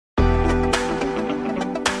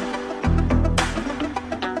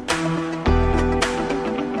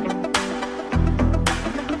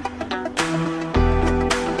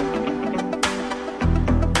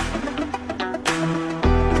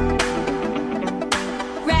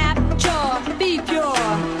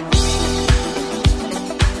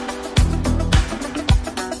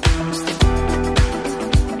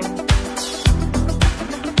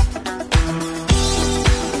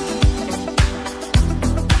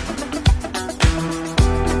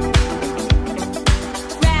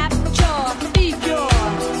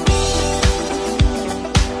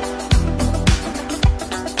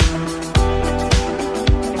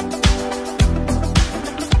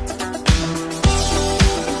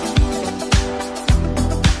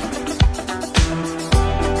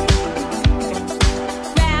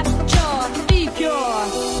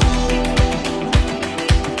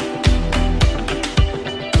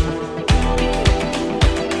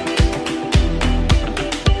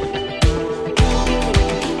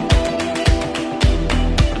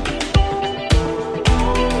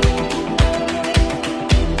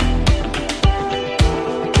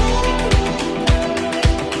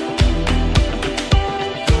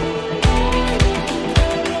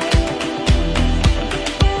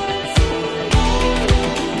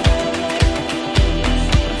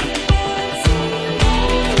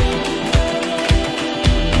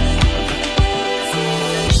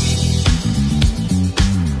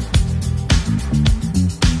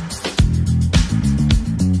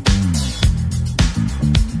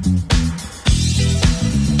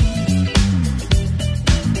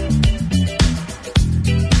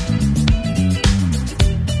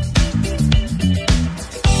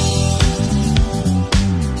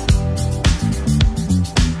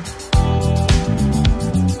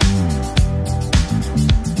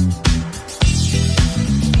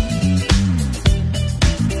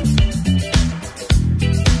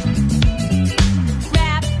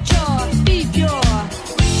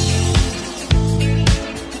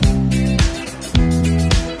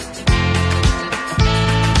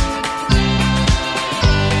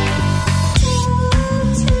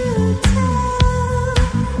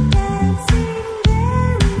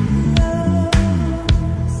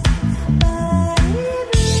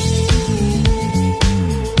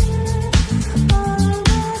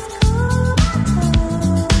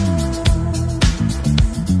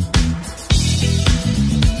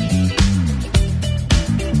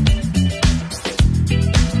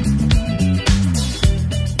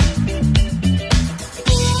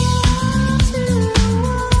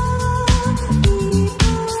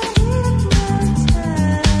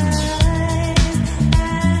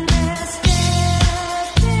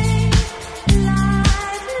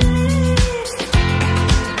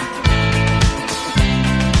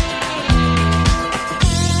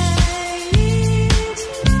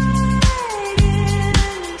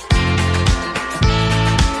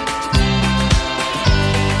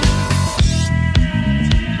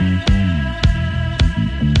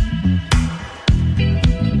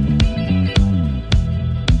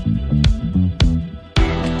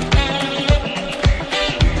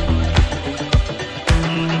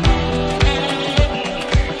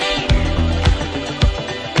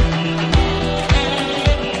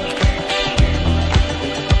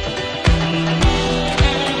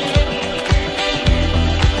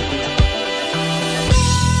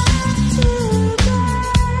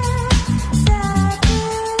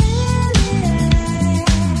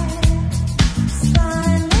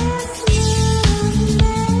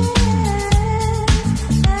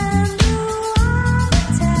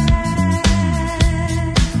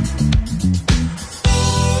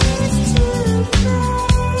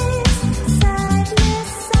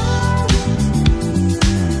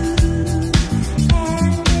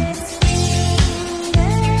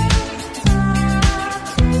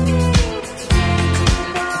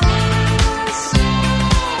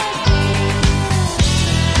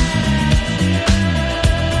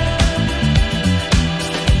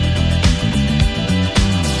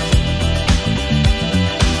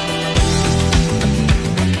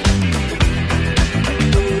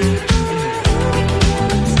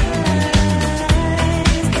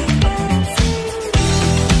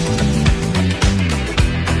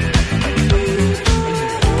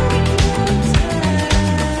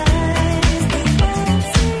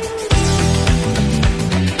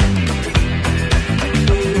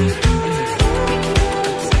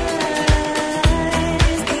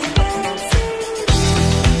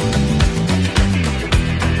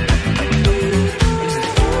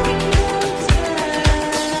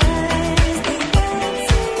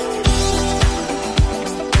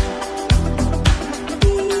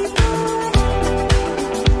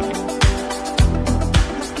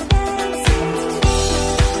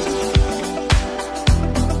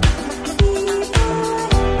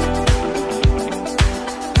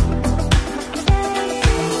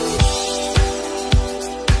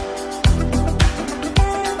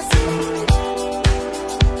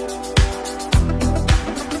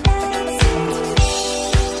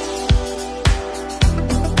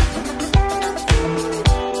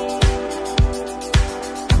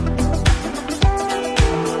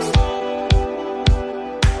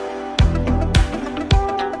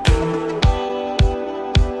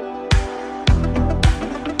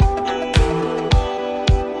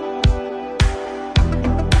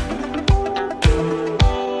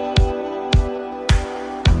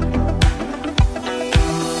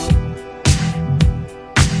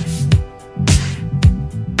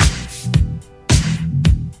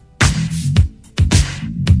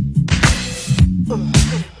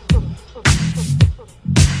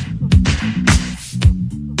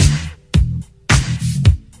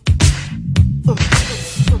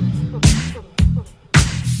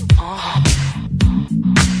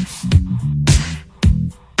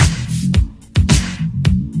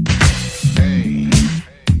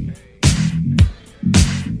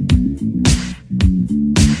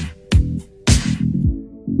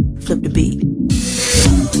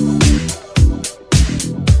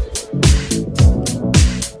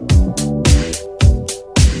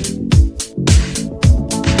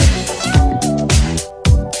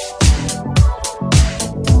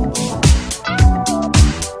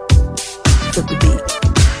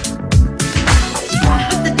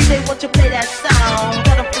that song.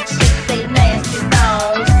 Tell them freaks shake they nasty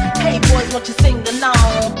songs. Hey boys, won't you sing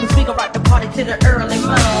along? Cause we gon' rock the party to the early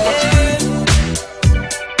morn.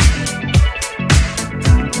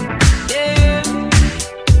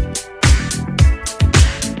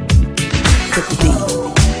 Flip the beat.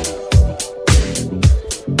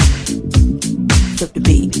 Flip the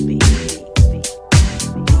beat.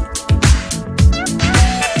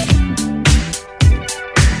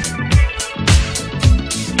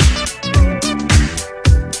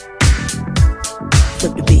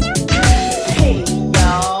 Flip the beat. Hey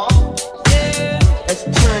y'all. Yeah.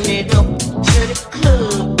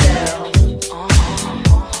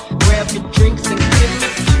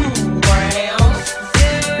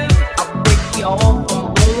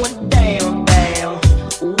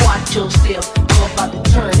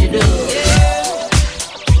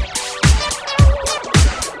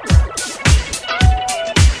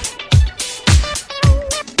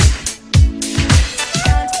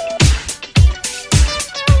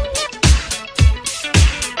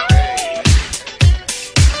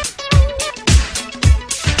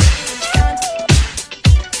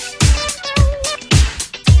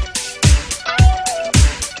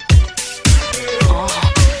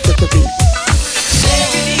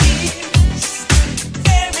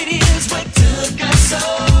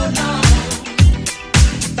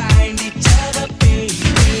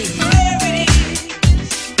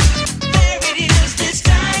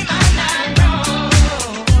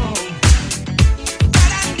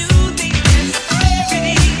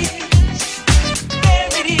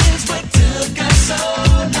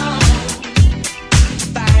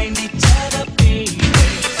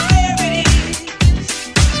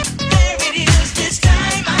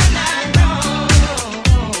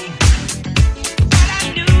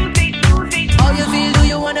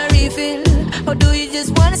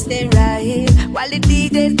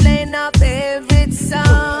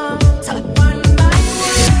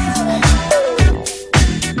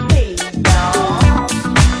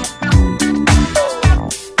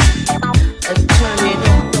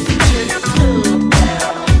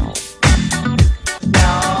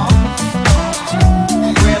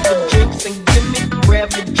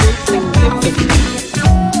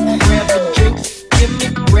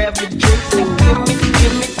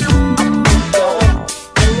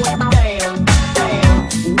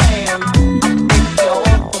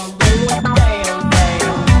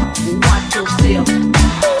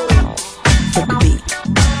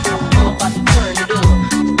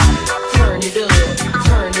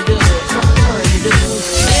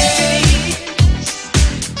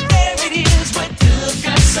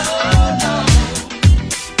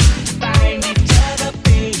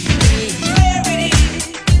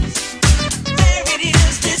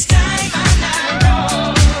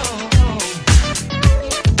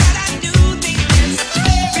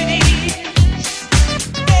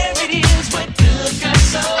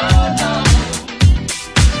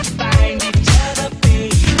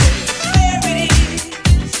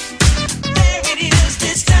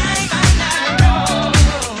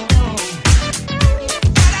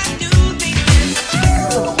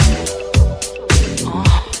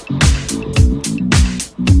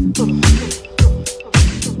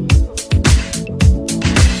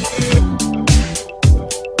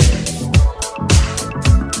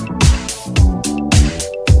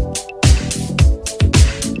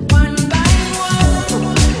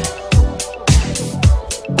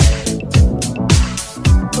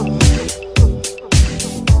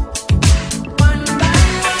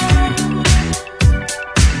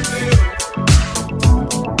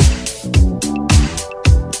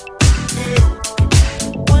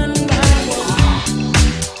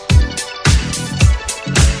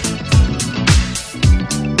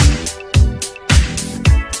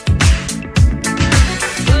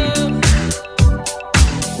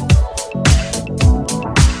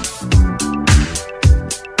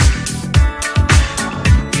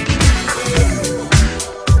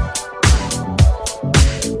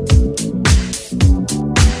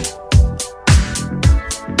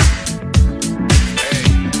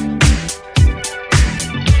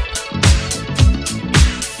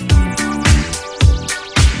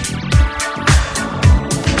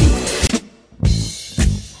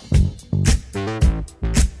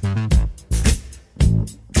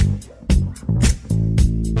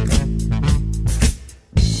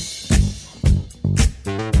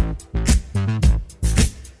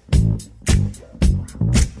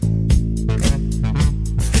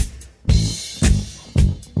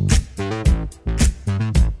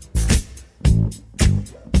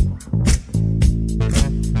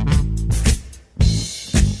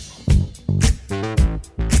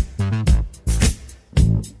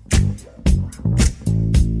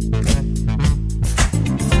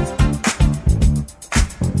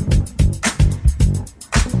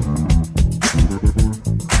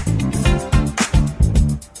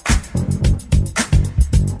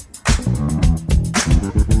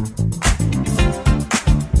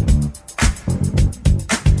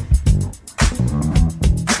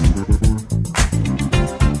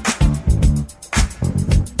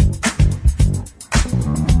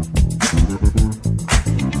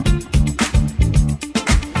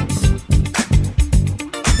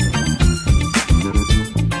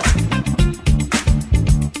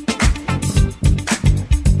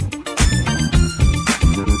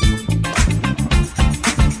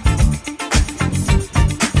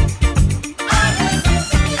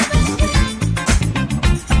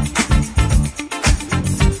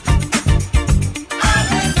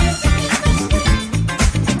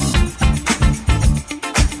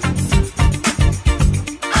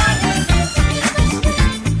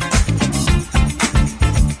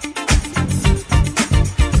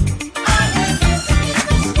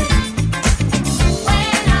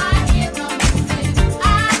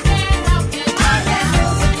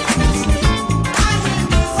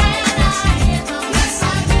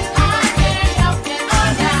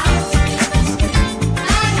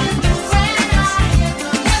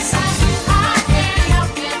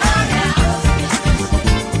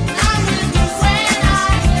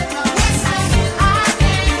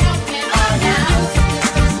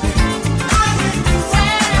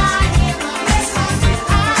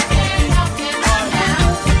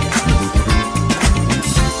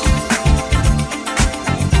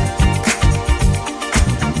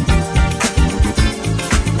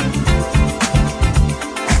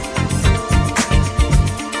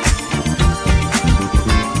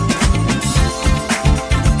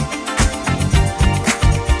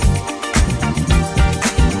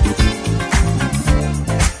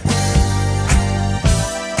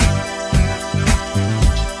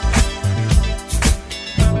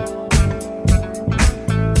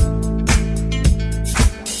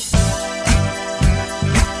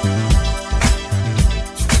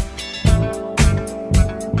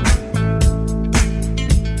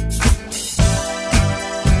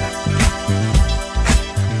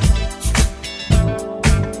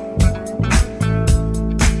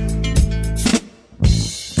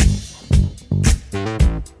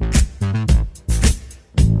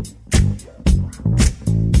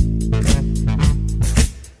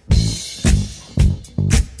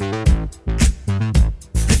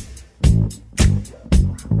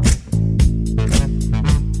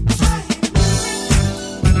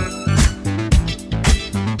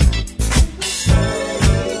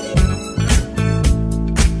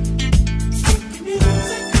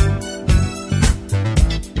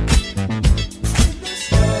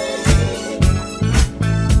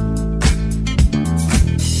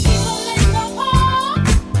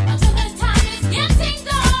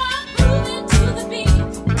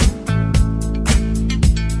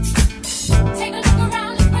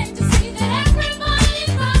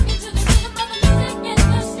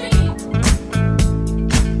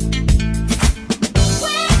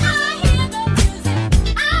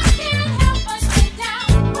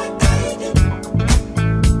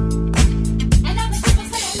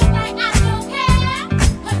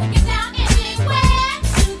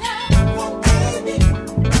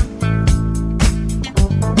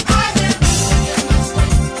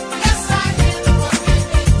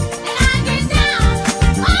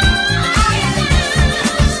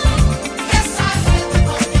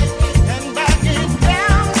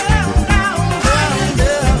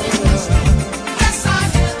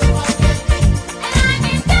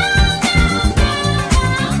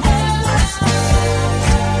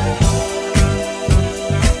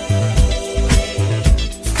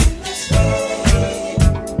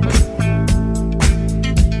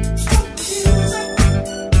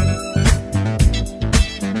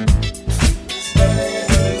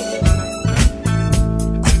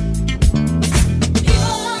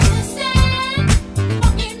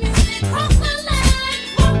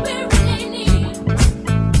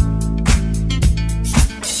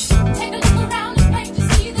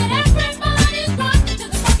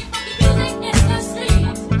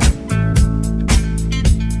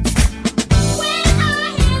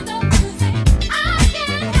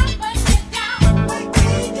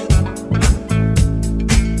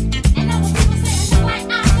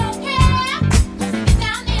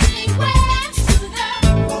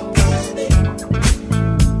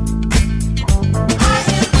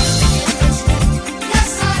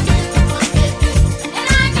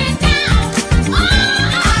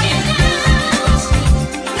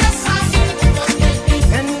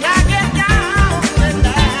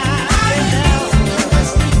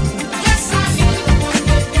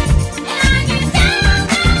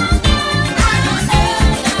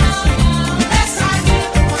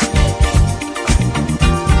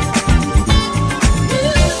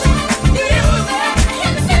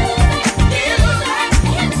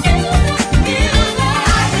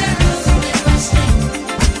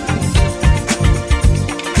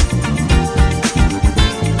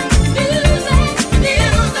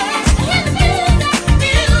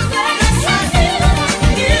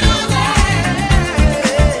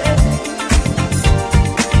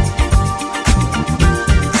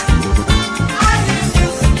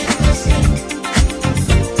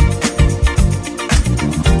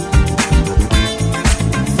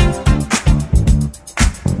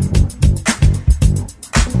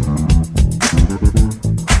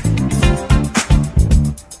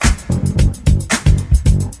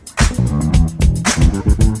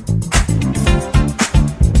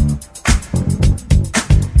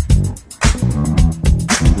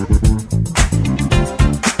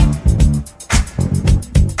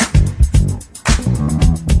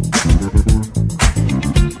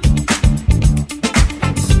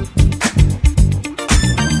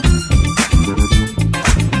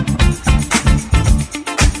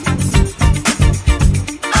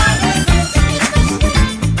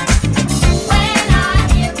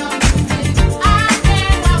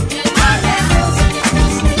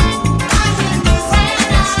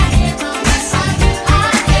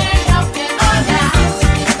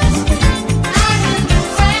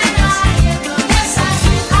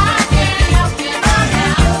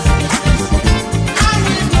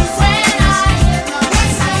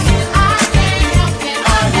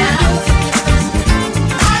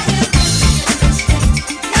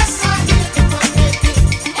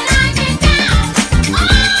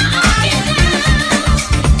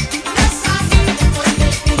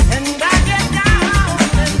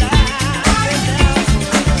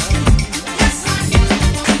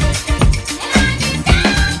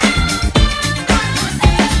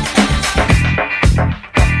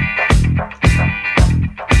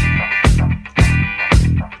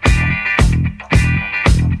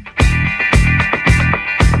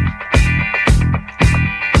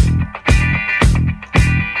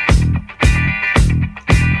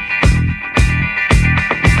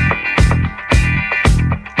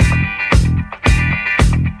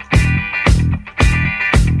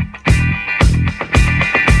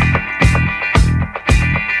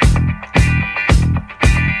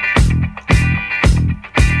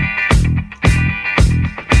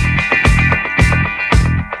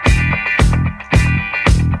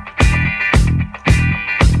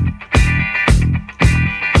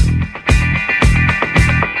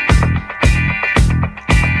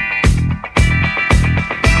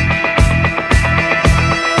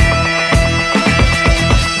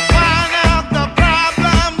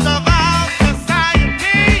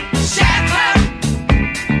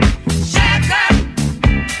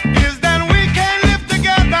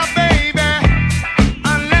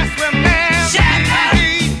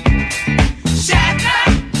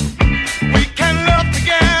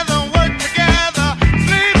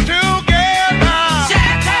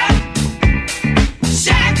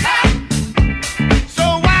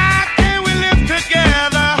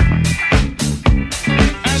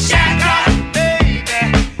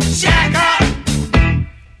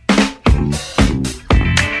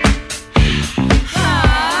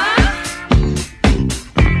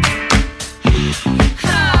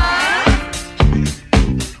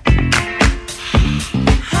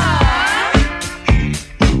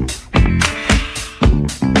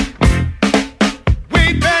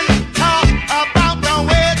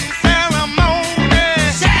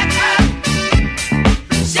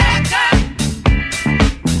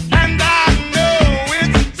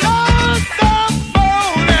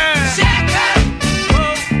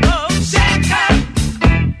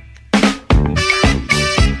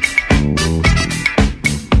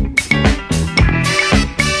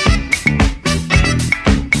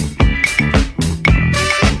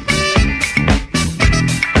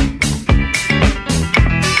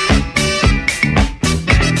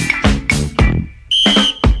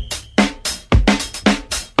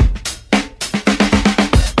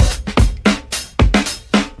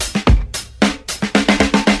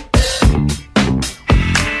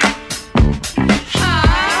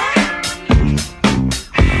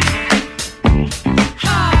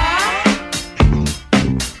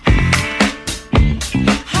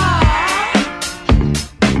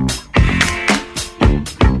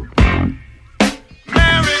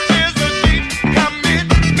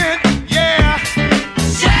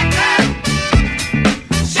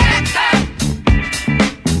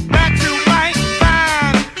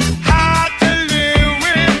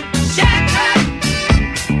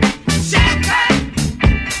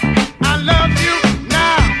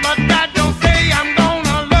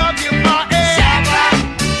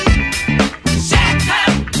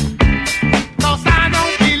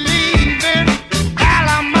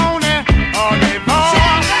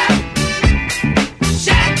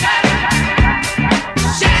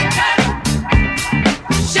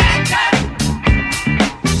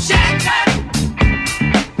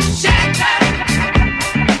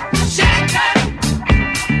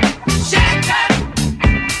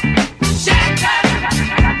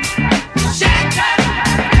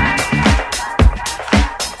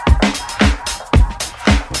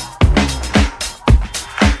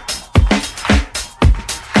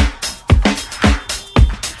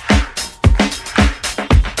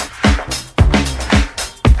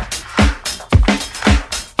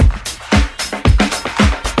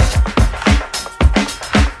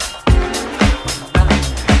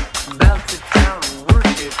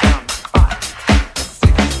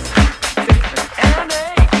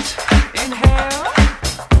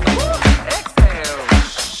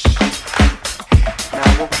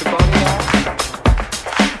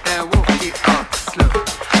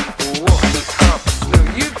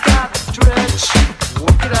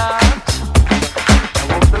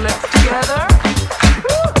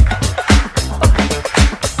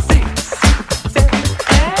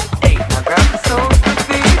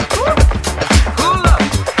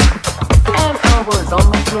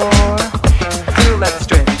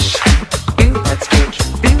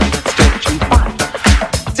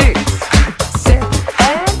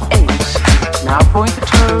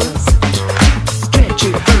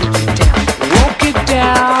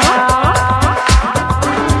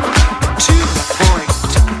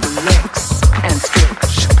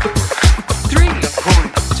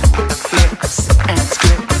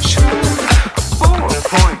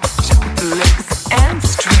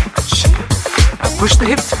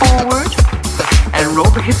 forward and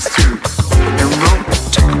roll the hips too. And roll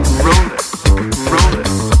it, roll it, roll it, roll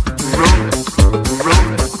it, roll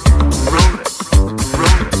it, roll it, roll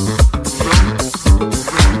it,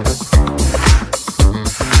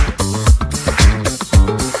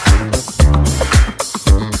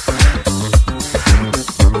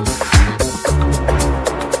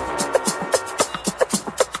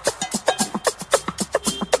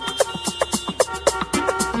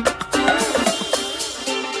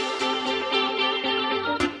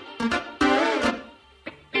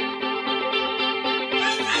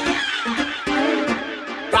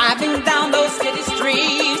 Driving down those city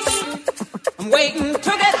streets, I'm waiting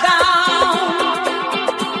to get down.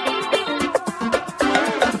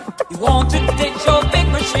 You want to ditch your big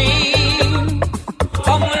machine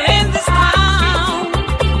somewhere in this town.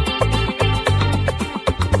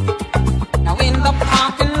 Now in the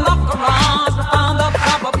parking lot garage, we found a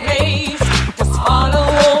proper place. Just follow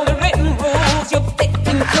all the written rules, you'll fit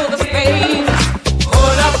into the space.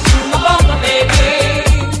 Pull up to my bumper, baby,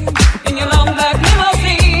 in your long black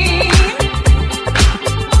limousine.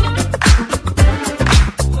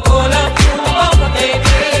 Pull up to my bumper,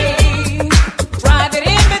 baby, drive it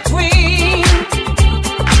in between.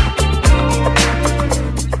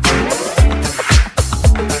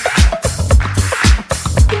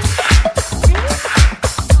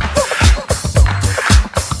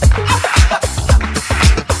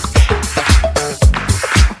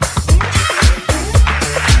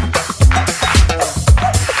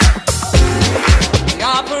 We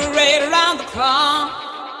operate around the clock.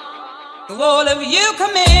 The all of you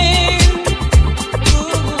come in.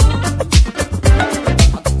 Ooh.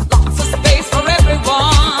 Lots of space for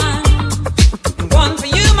everyone. And one for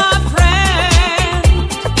you, my friend.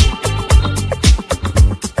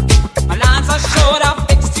 My lines are short, I'll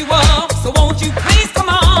fix you up. So won't you please come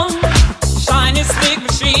on? Shiny, slick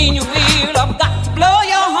machine, you wheel. I've got to blow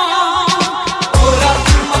your horn. Pull up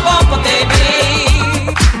to my bumper, baby,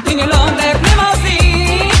 in your long black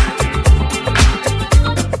limousine.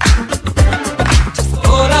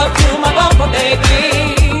 Pull up to my bumper, baby,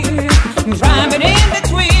 drive it in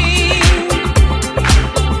between.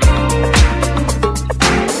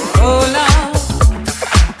 Pull up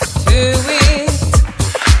to it,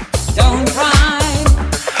 don't ride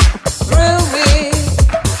through it,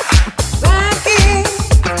 back it,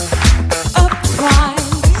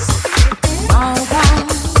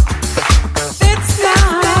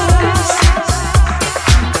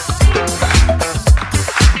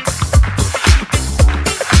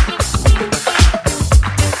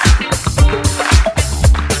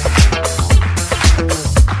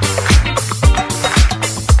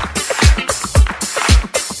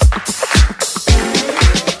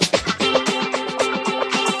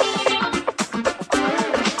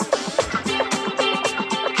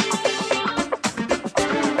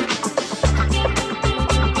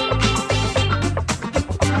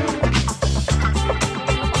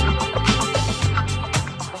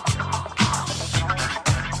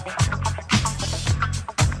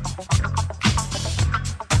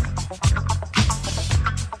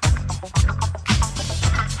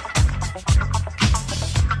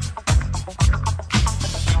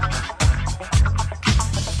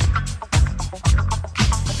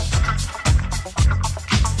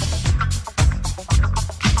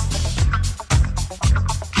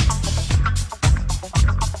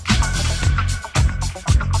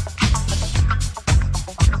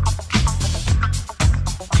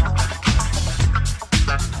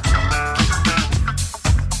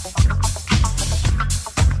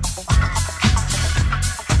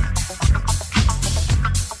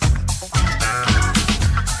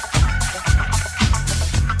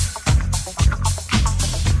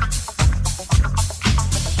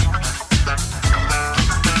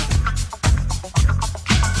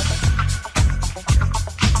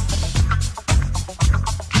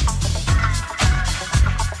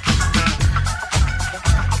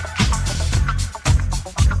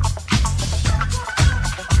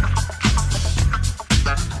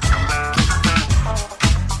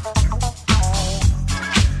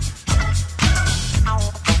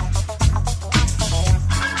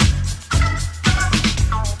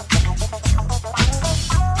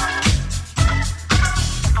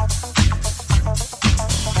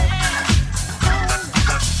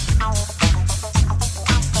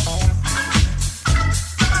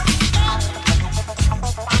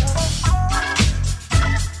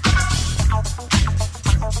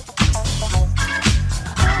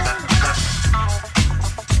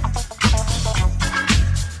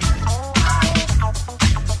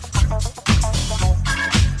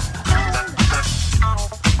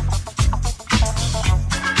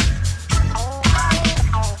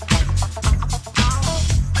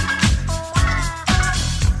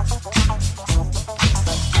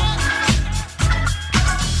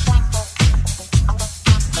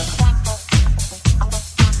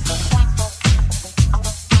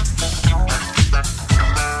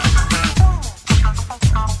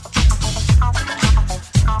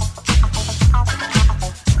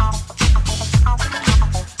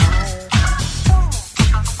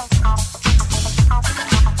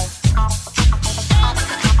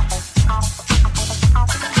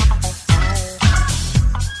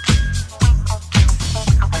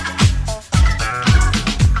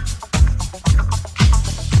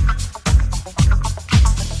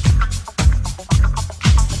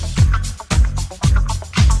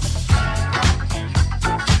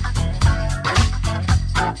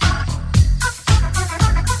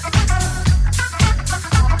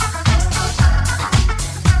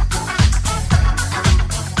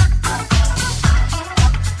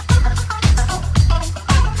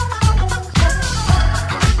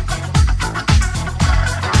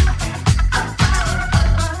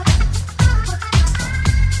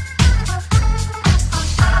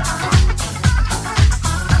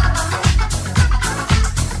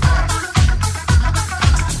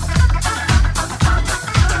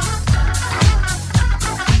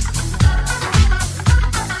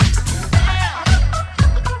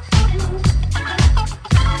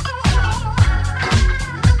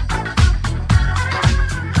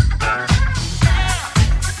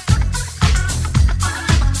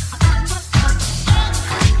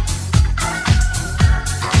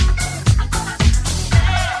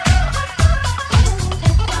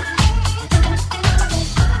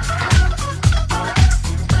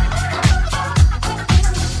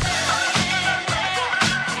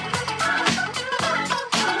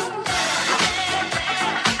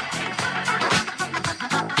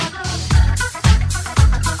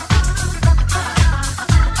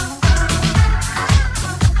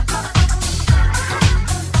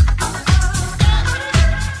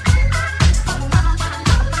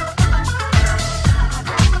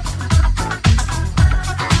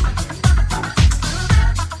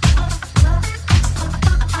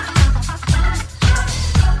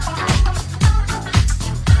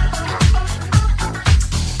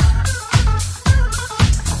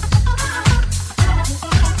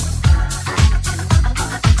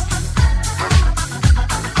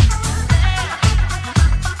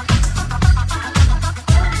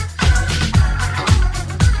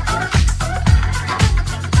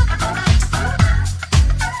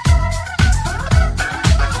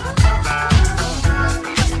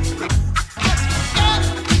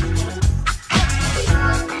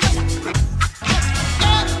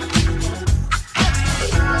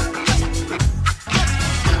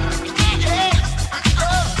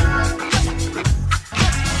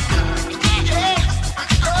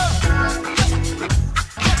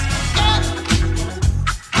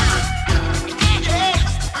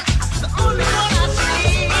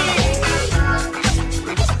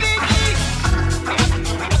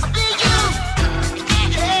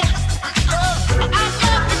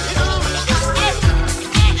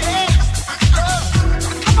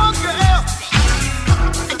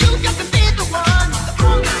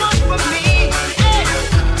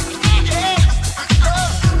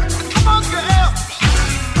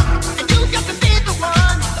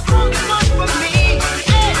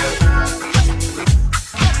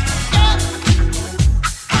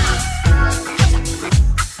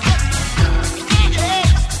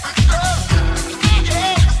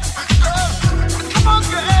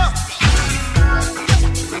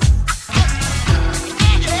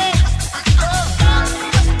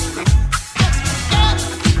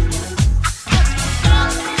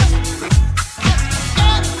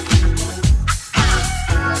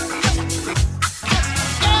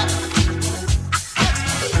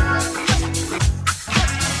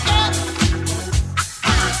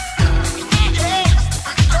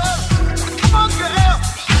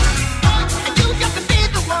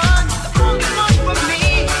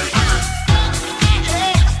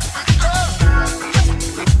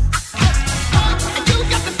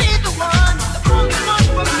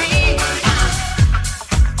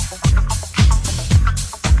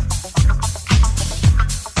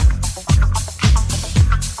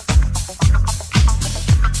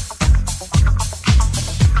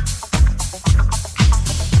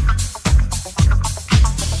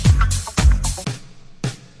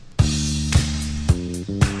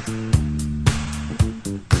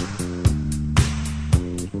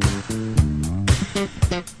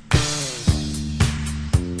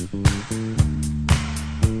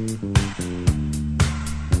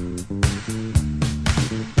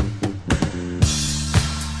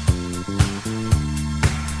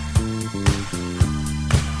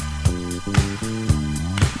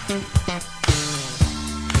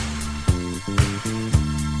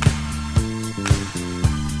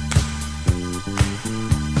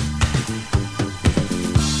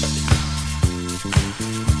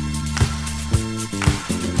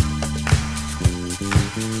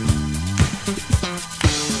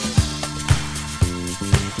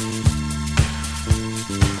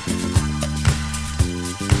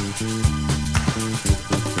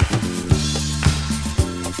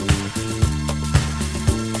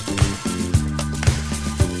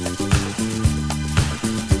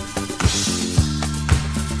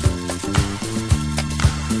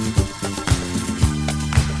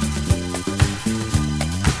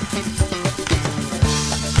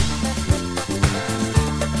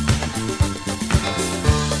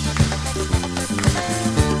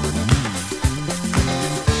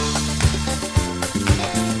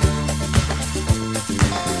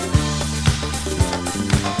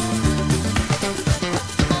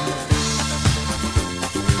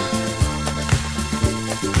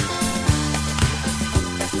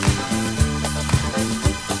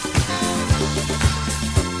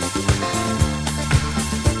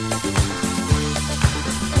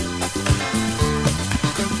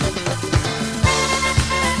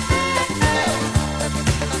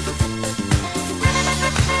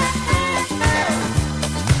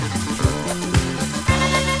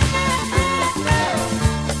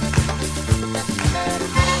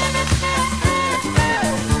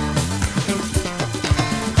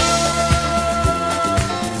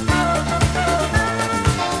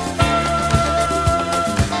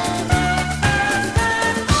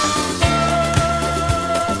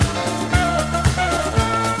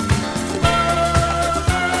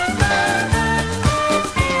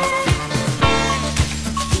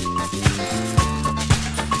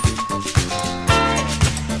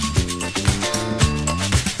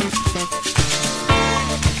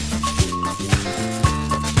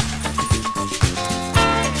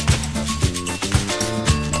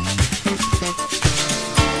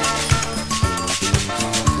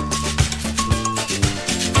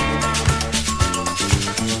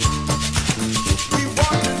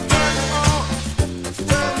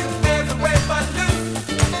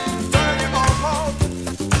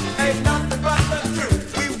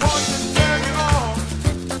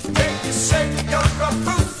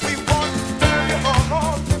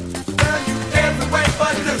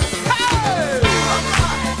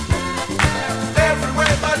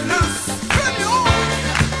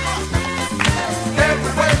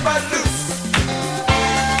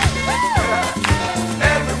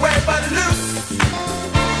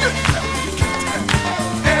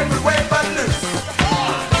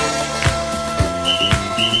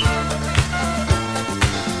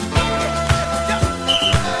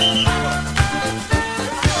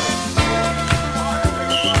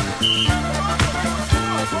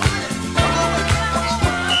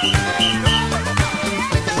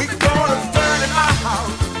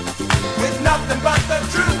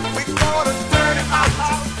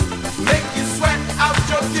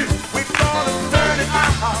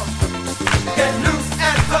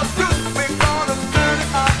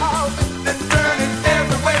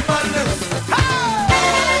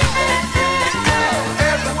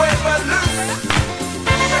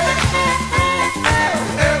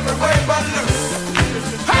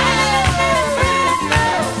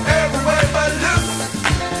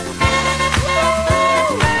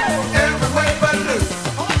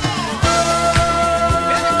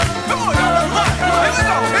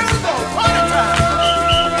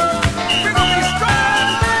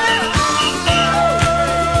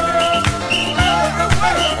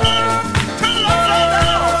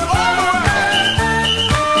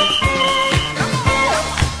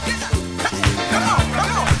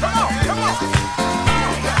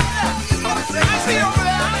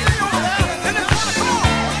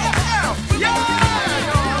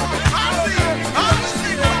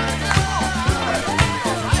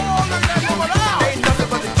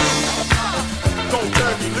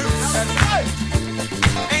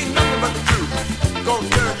 gonna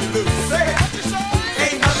turn you loose. Say it.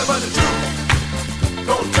 Ain't nothing but the truth.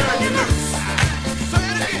 Gonna turn you loose. Say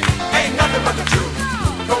it again. Ain't nothing but the truth.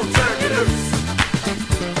 Gonna turn you loose.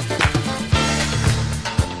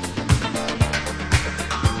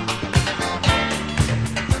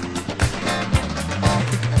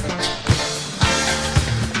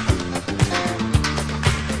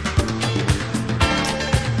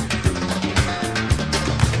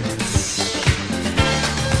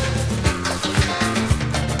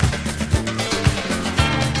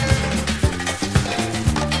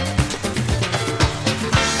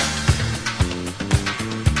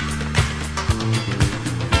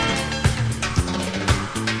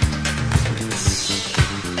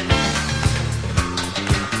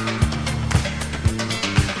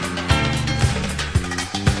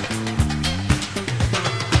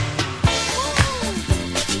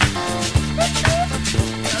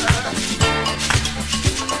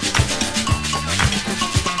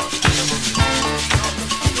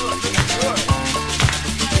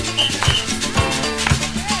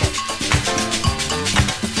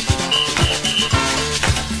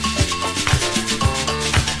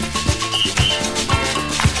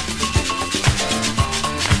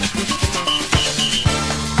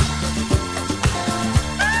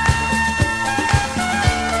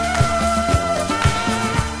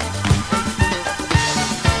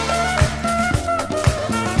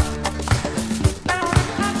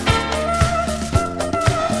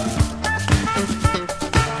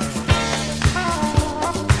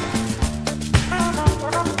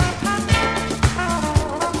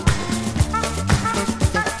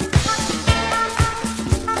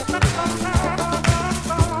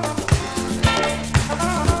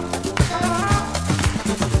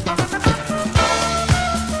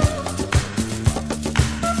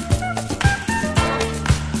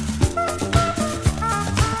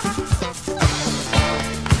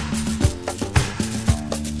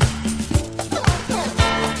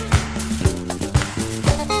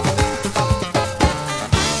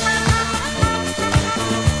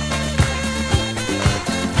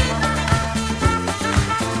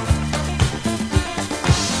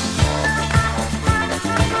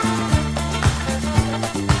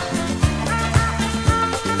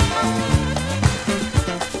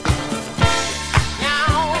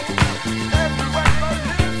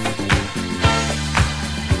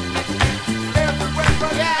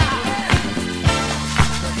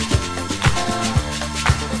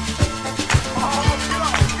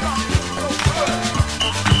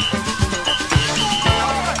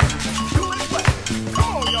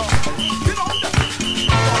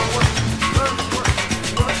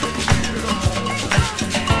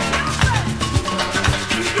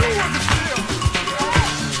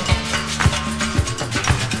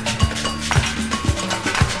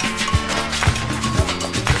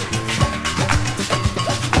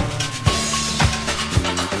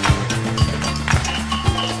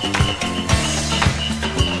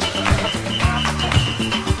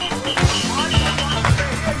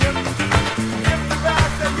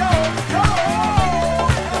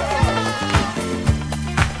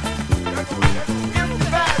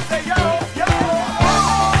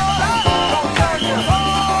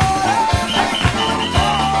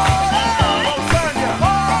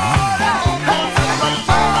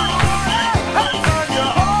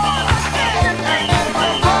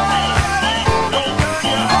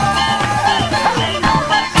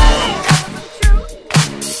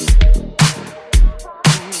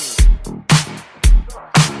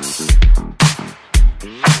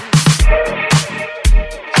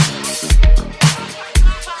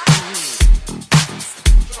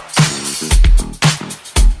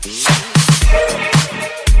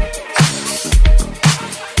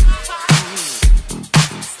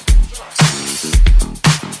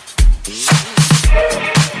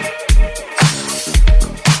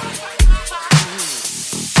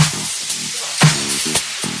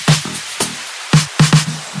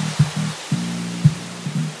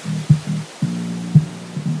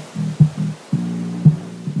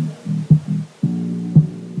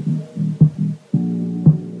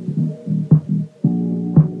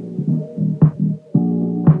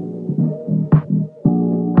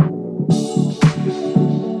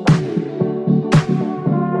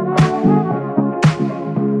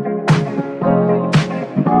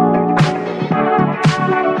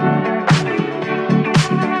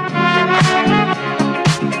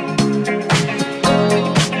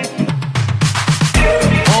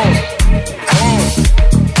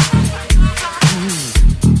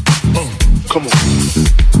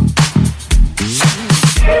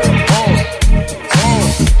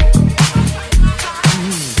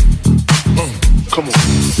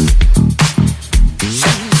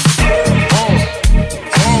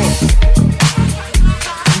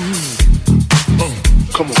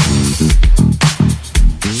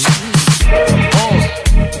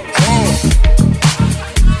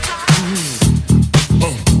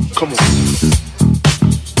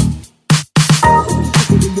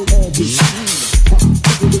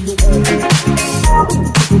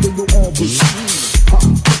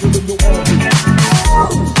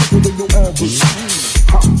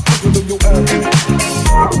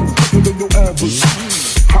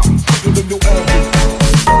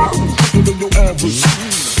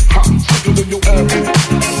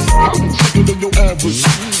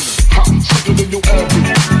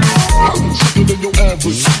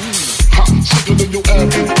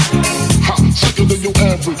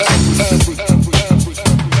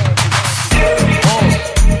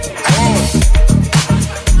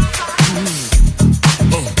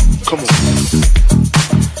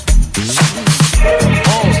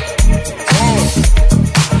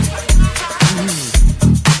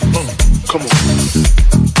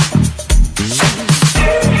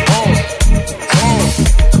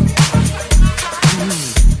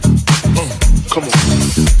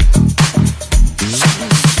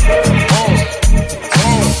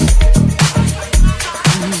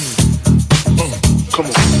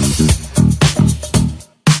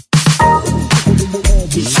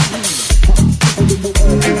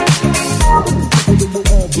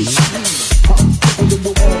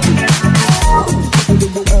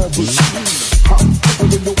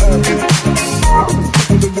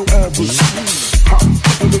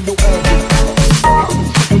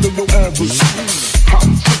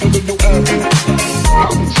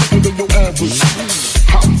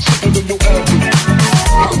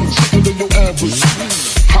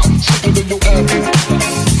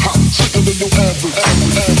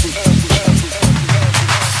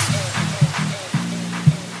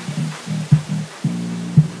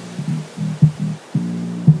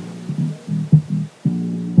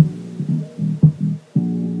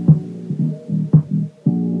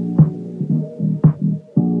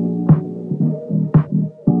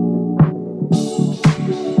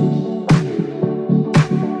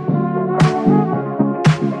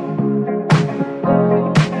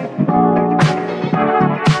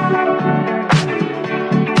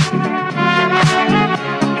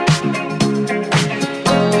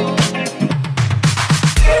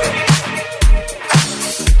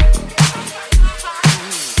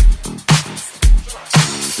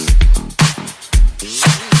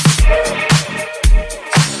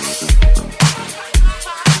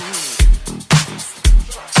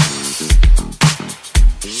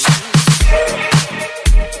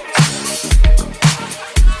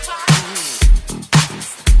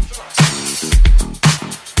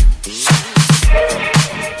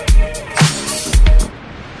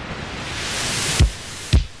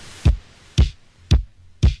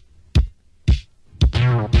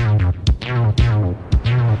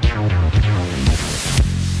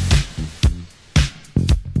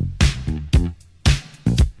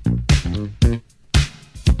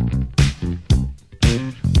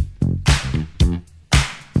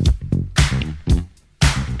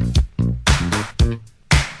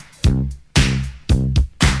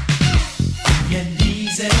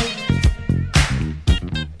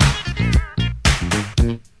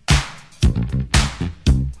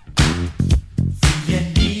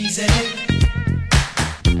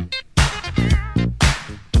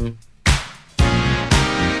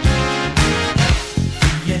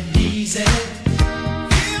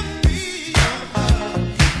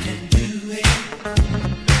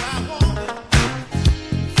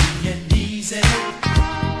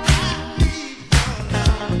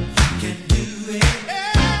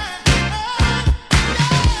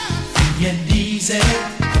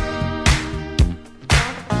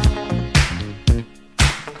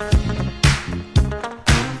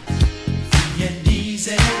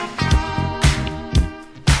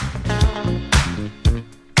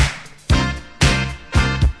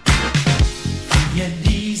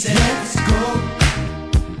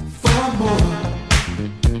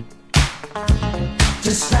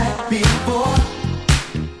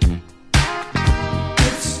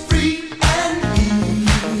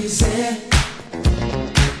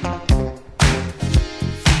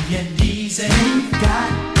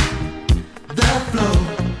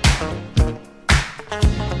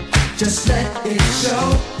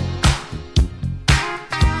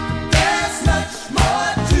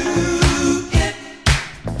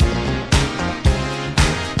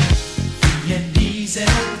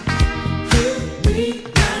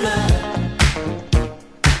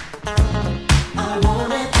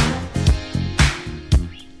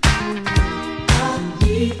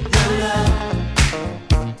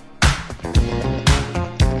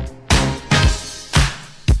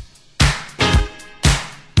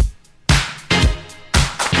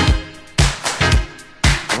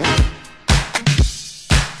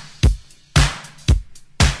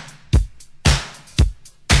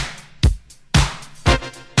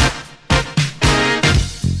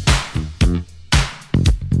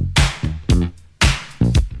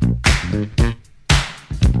 and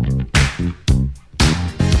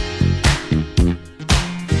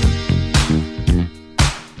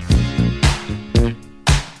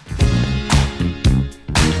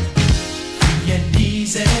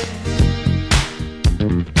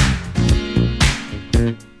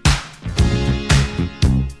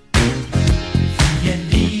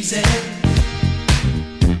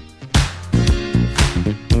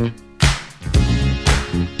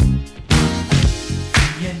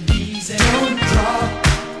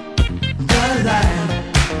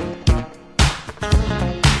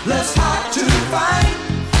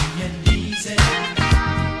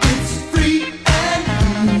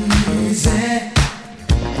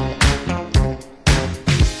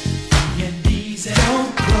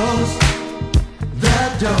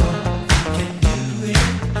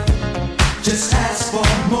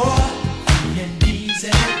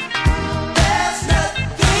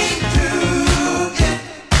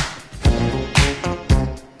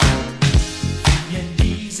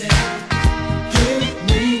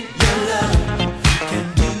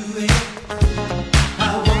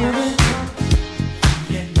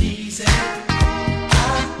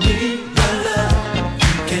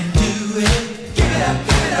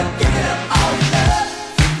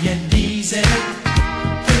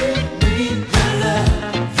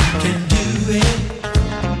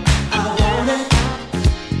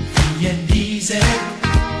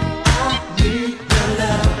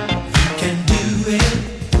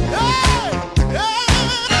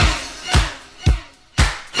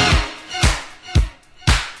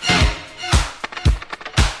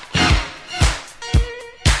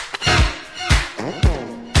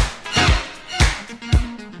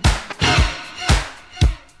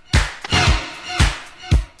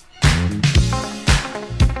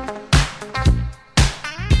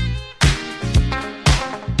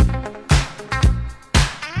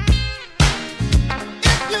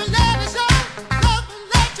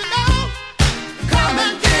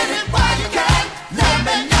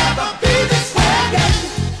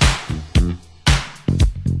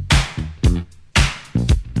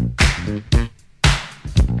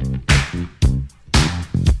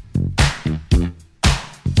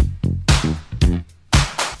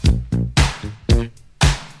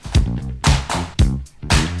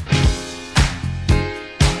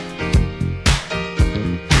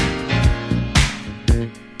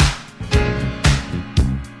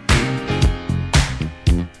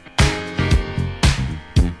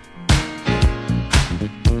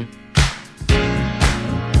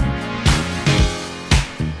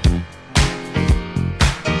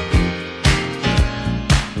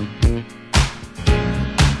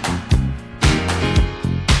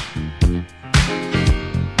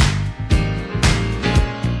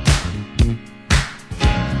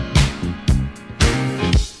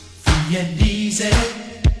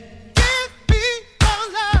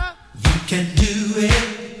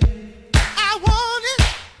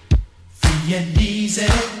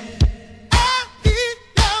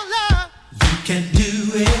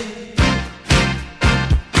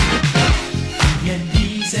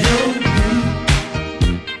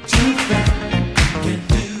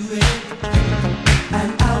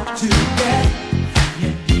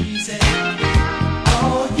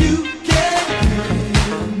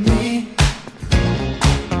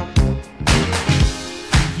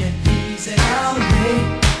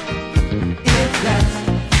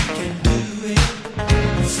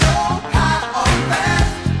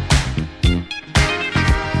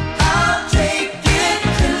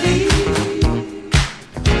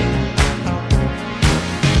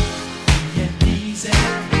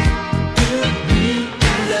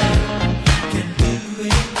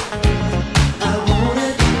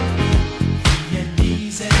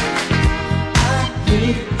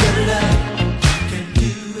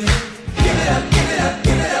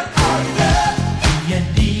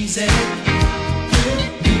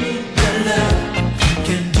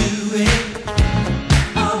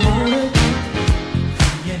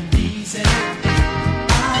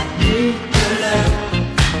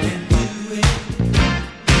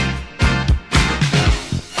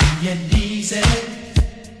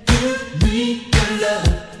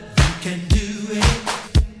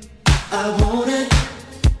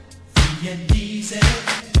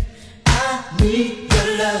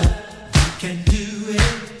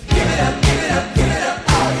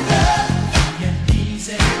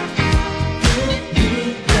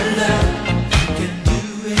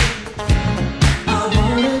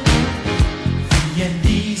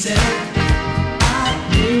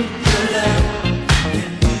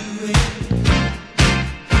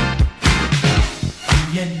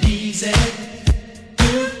easy.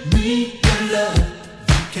 Give me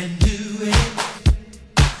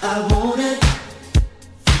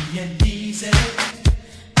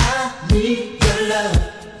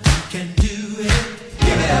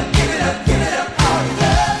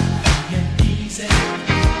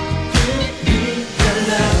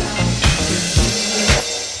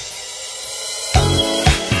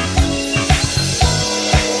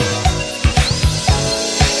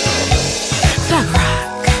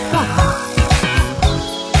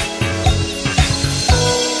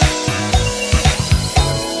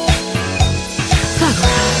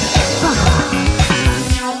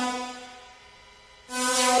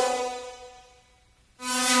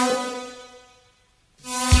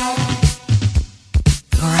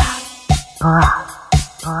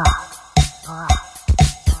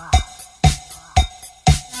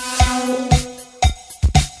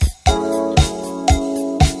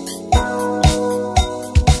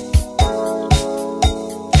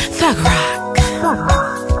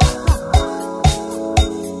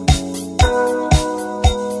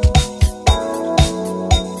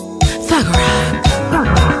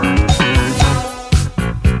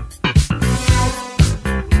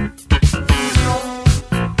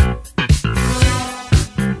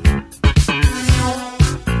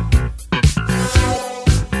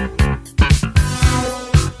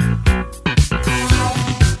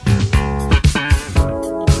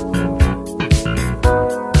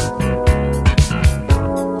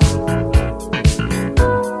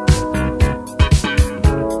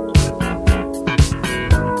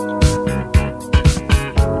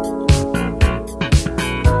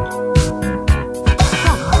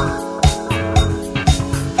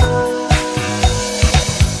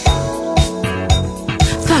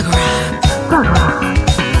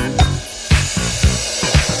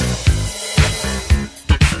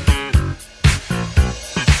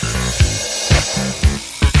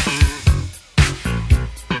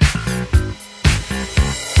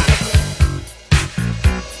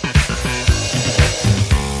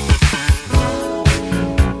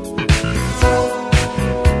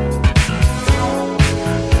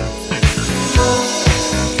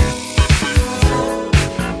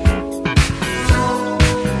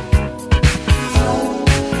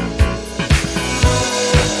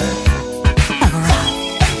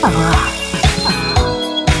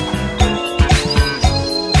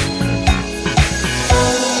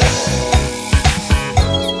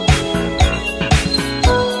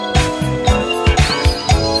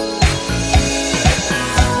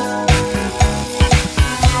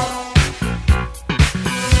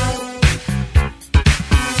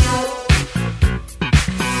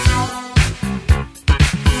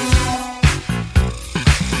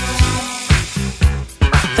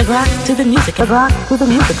rock to the music. Rock to the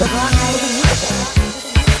music. Rock to the music.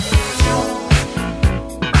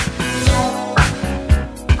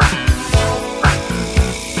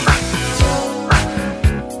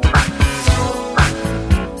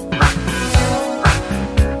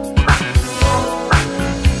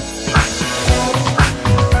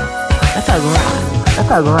 That's a rock.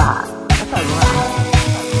 That's a rock. That's a rock.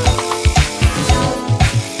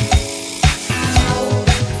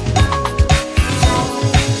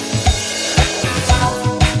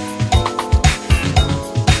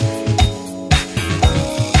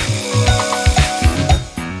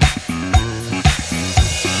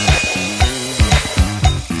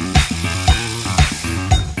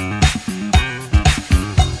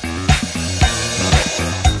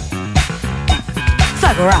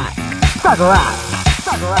 Rock, thug rock,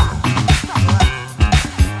 thug rock,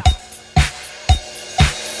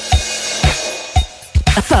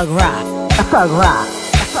 a thug rock, a thug rock,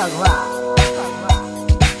 a thug rock.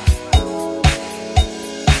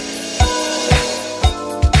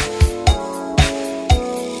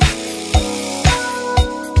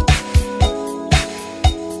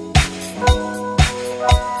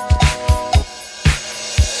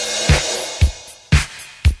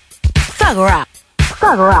 Thug rock. Thug rock,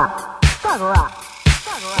 thug rock, thug rock.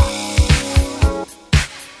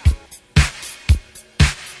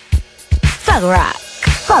 Thug rock,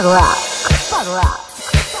 thug rock,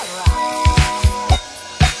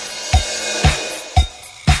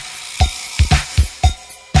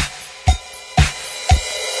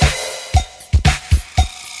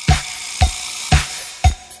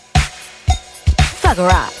 thug rock, thug rock. Thug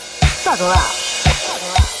rock, thug rock.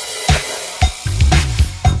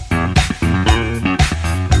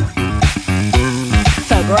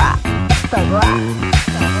 Rock, thug rock.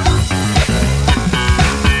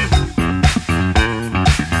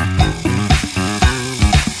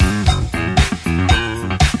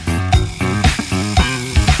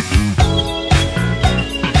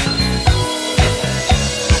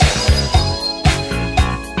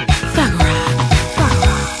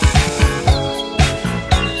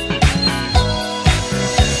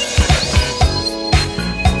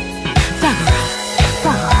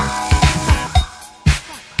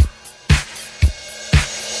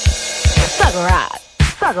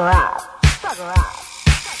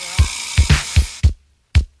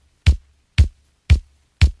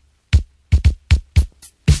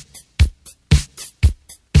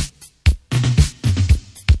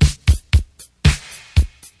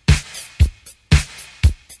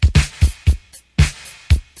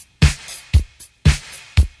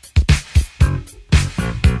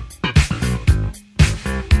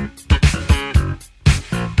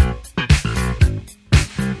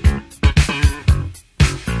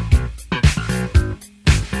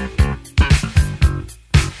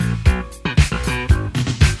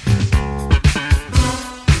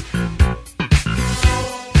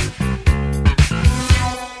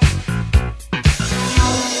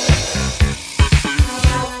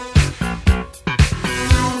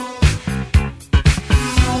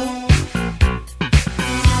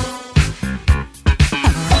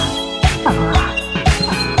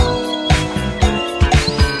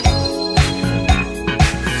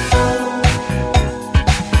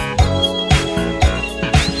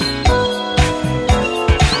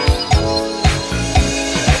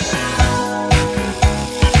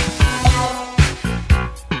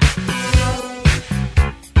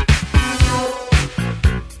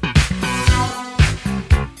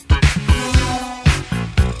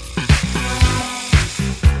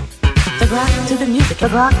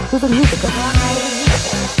 rock to the music.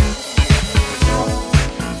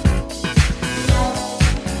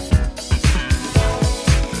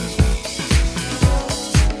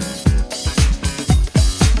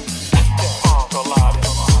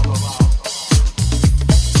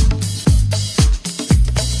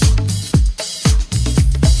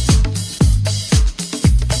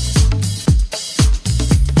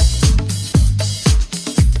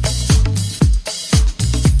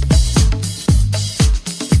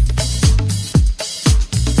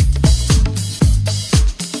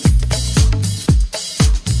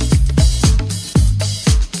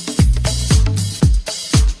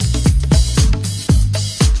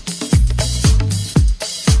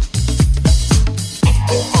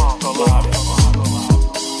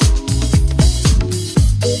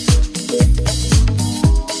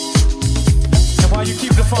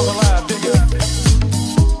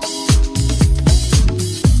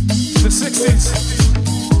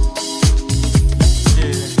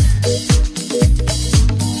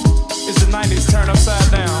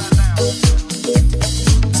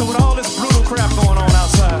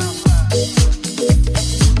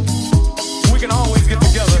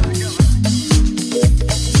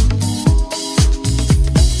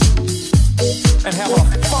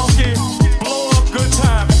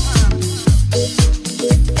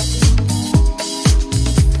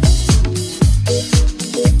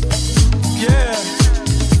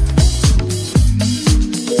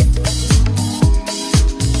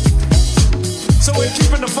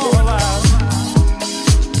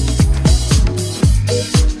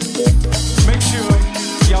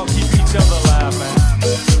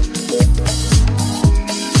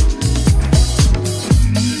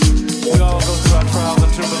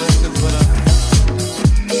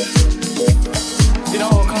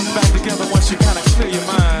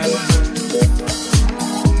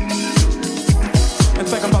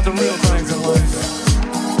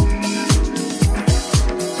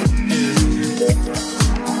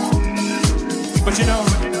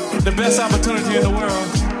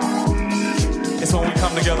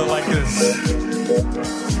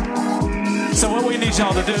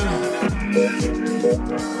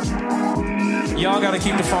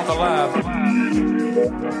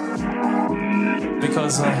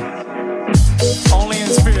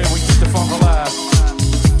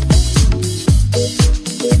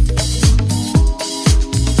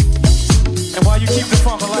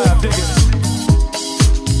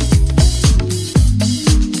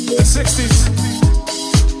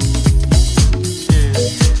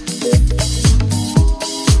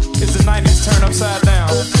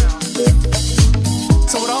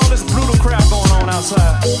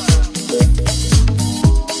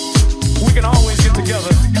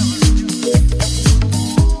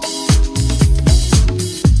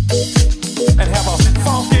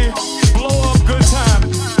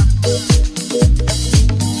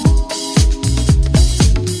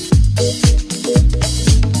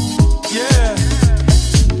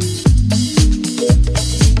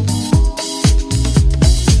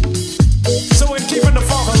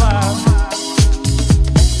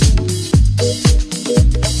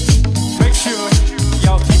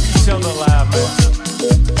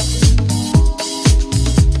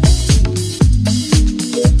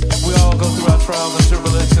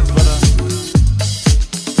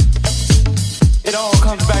 It all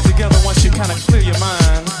comes back together once you kind of clear your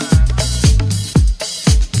mind.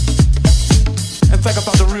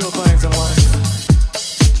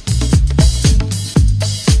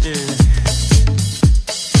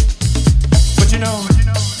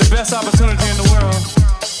 The best opportunity in the world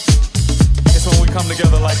is when we come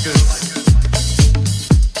together like this.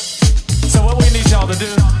 So what we need y'all to do,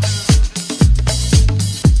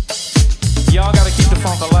 y'all gotta keep the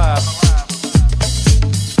funk alive.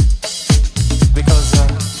 Because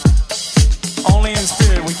only in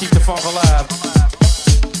spirit we keep the funk alive.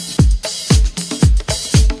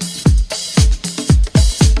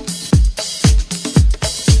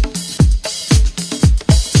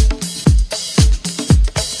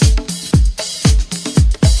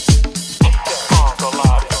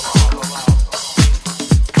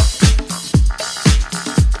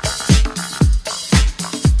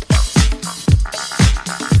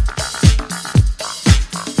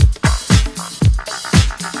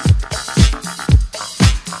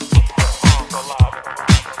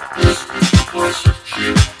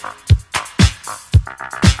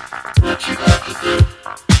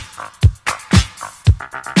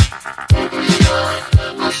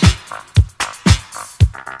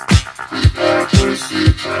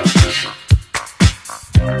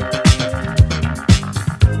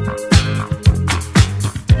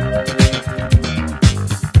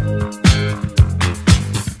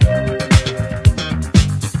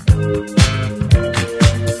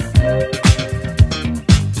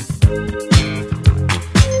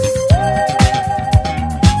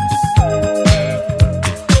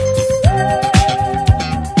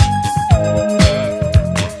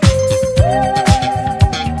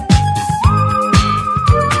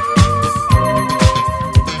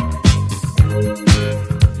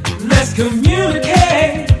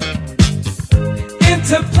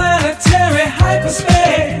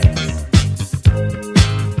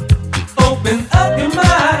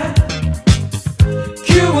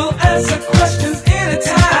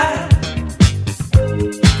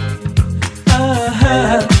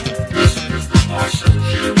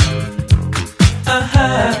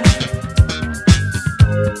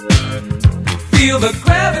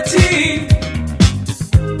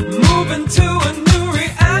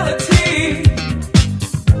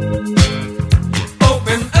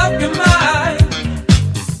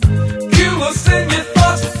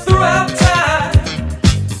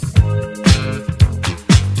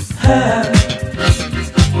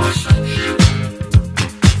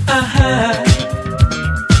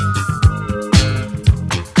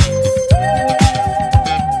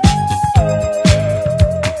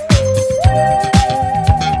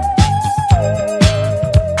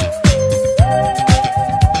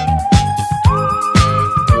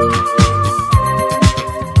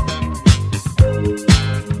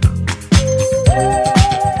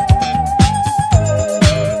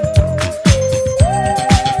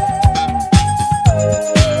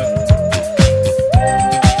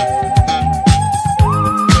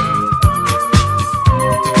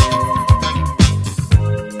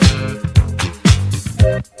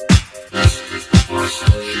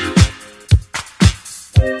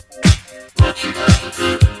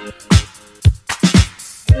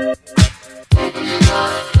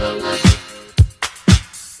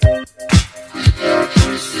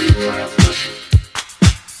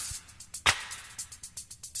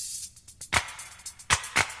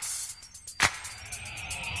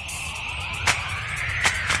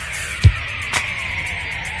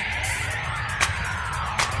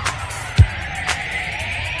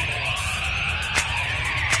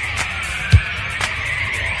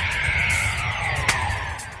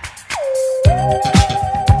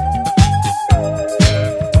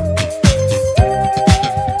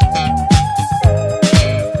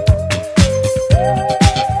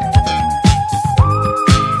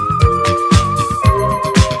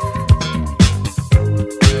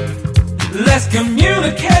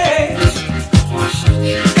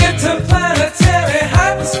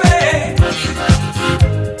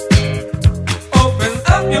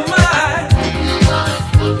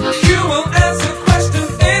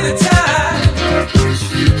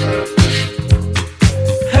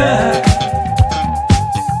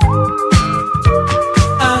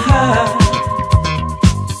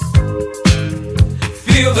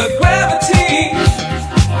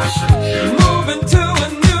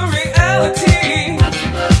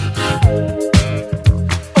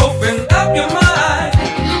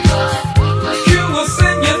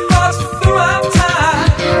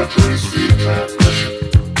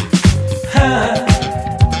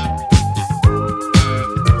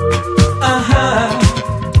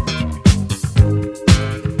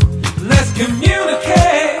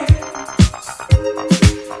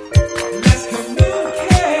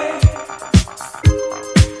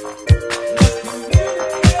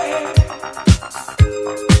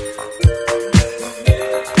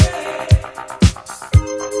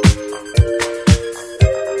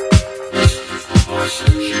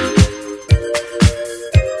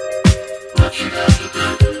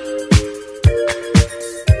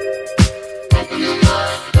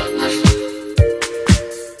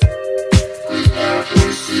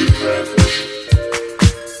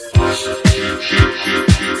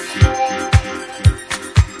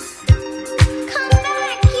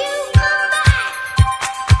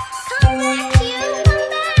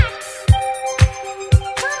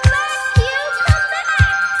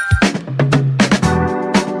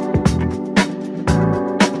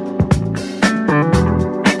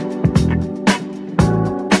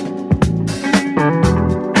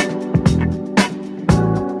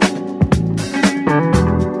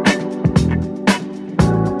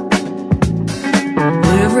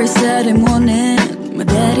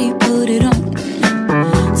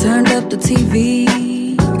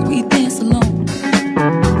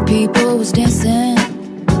 was dancing,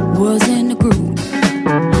 was in the groove.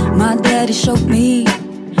 My daddy showed me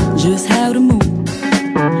just how to move.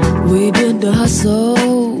 We did the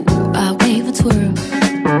hustle, I wave and twirl.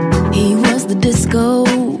 He was the disco,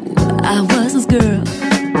 I was his girl.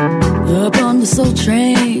 Up on the soul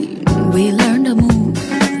train, we learned to move.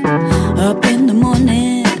 Up in the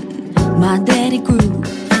morning, my daddy grew.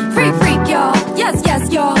 Freak, freak, y'all, yes,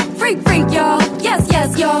 yes, y'all. Freak, freak, y'all, yes,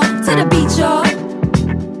 yes, y'all. To the beat, y'all.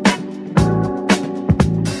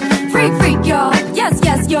 Freak, freak, y'all, yes,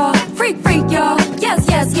 yes, y'all. Freak, freak, y'all, yes,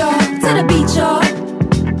 yes, y'all. To the beat, y'all.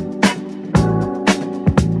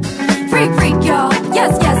 Freak, freak, y'all,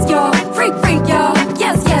 yes, yes, y'all. Freak, freak, y'all,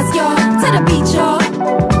 yes, yes, y'all. To the beat, y'all.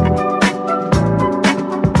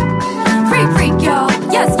 Freak, freak, y'all,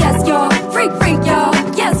 yes, yes, y'all. Freak, freak, y'all,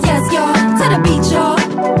 yes, yes, y'all. To the beat, y'all.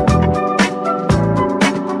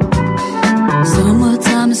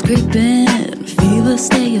 Summertime is creeping, fever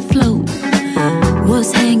stay afloat.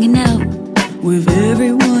 Was hanging out with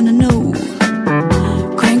everyone I know.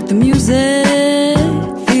 Crank the music,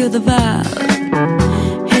 feel the vibe.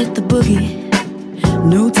 Hit the boogie,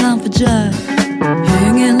 no time for jive.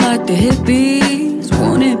 Hanging like the hippies,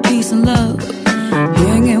 wanting peace and love.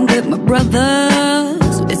 Hanging with my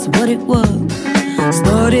brothers, it's what it was.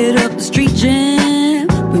 Started up the street jam,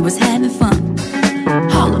 we was having fun.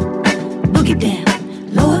 Harlem, boogie down,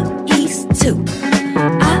 lower east too.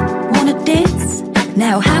 I wanna dance,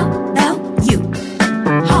 now how about you?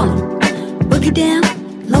 Harlem, boogie down,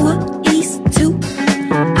 lower east too.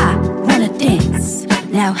 I wanna dance,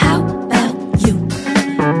 now how about you?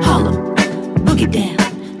 Harlem, boogie down,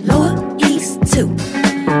 lower east too.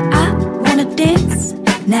 I wanna dance,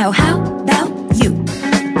 now how about you?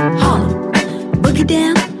 Harlem, boogie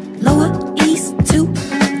down, lower east too.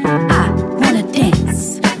 I wanna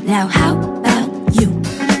dance, now how about you?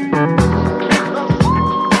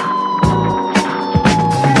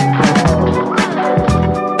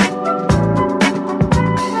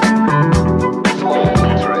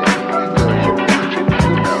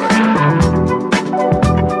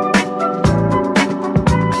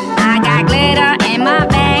 I got glitter in my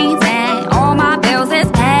veins and all my bills is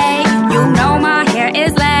paid. You know my hair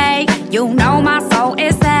is laid. You know my soul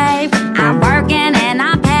is safe. I'm working and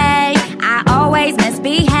I'm paid. I always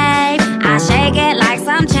misbehave. I shake it like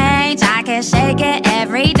some change. I can shake it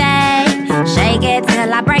every day. Shake it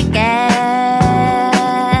till I break it.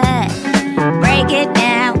 Break it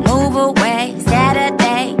down, move away.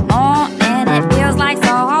 Saturday morning, it feels like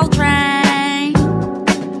Soho train.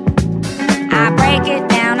 I break it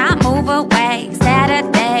down, I move away.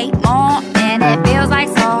 Saturday morning, it feels like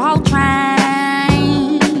Soho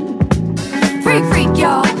train. Freak, freak,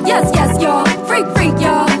 y'all, yes, yes, y'all. Freak, freak,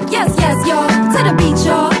 y'all, yes, yes, y'all. To the beat,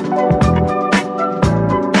 y'all.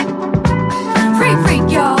 Freak,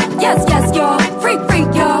 freak, y'all, yes, yes, y'all. Freak,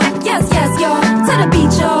 freak, y'all, yes,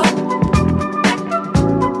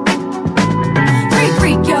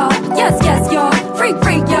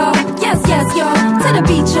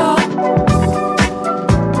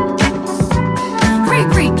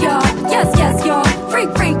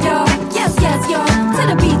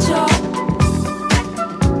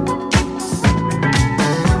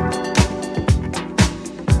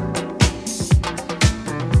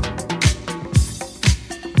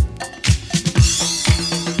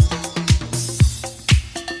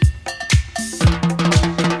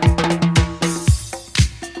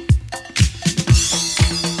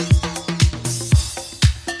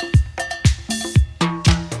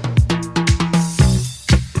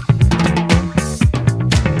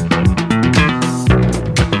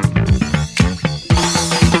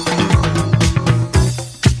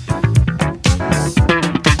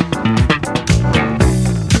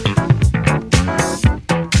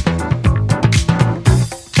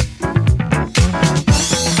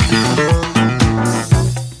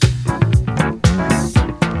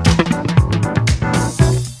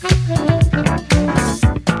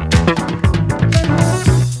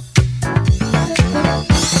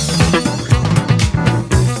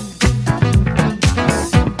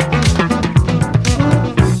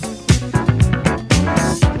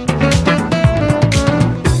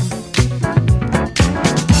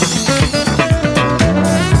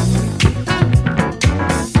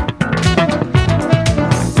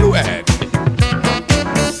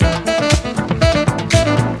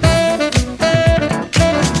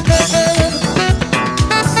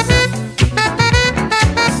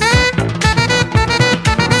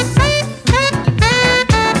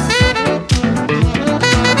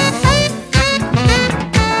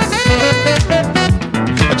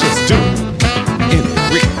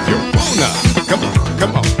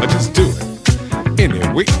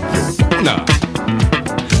 any way you wanna.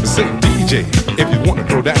 Say DJ, if you wanna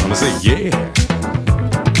throw down and say yeah.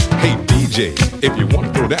 Hey DJ, if you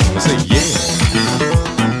wanna throw down and say yeah.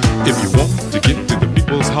 If you want to get to the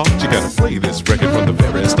people's heart, you gotta play this record from the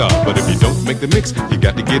very start. But if you don't make the mix, you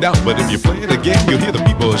got to get out. But if you play it again, you'll hear the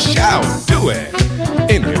people shout. Do it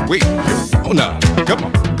any way you wanna. Come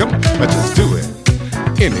on, just do it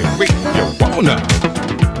any way you wanna.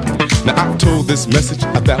 Now I've told this message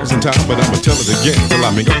 1,000 times, but I'ma tell it again till I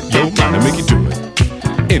make up your mind and make you do it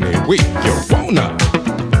any way you wanna.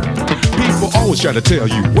 People always try to tell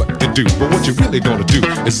you what to do, but what you're really gonna do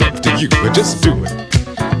is up to you. But just do it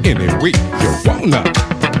any way you wanna.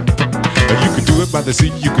 Now you can do it by the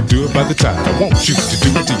sea, you can do it by the tide. I want you to do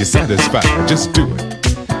it till you're satisfied. Just do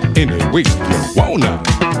it any way you wanna.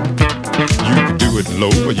 You can do it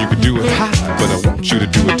low or you can do it high, but I want you to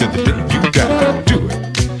do it till the day you die. Do it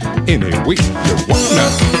any way you wanna.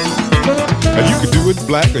 Now you can do it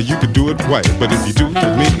black or you can do it white, but if you do it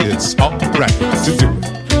with me, it's alright to do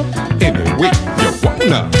it any way you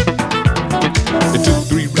wanna. It took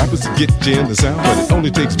 3 rappers to get you in the sound, but it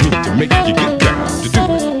only takes me to make you get down to do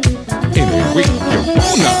it any way you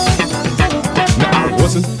wanna. Now I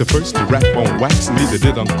wasn't the first to rap on wax, neither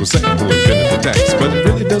did Uncle Sam who invented the tax. But it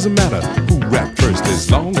really doesn't matter who rapped first, as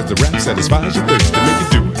long as the rap satisfies your thirst to make you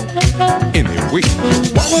do it any way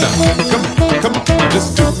you wanna. Come on,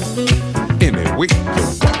 just do it any way you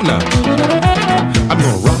wanna. I'm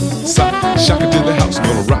gonna rock, sock, shock it to the house.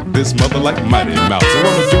 Gonna rock this mother like Mighty Mouse. I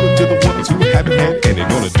wanna do it to the ones who haven't had any.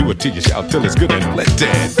 Gonna do it till you shout till it's good and let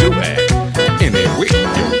Dad do it any way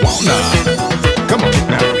you wanna. Come on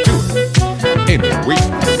now, do it any way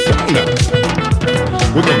you wanna.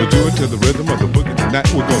 We're gonna do it to the rhythm of the boogie tonight.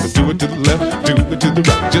 We're gonna do it to the left, do it to the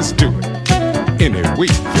right. Just do it any way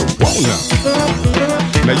you wanna.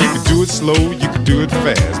 Now you can do it slow, you can do it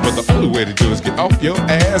fast, but the only way to do it is get off your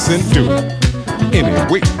ass and do it any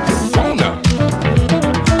way you wanna.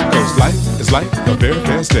 Cause life is like a very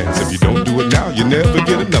fast dance. If you don't do it now, you never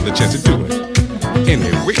get another chance to do it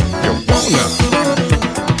any way you wanna.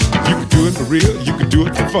 You can do it for real, you can do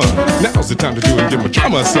it for fun. Now's the time to do it and give my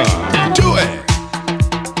drama a son. Do it!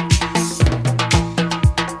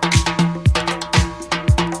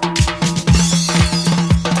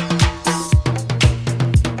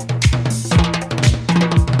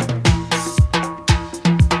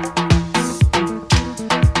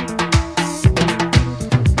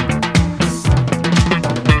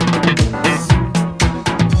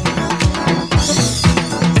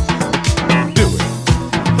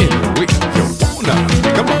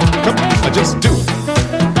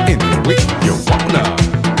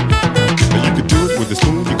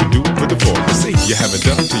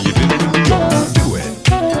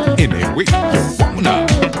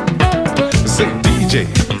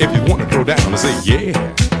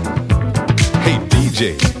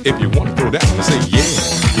 If you wanna throw down and say yeah.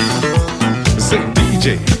 Say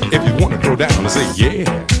DJ, if you wanna throw down and say yeah.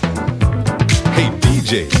 Hey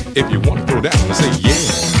DJ, if you wanna throw down and say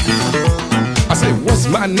yeah. I say, what's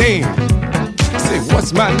my name? I say,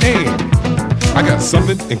 what's my name? I got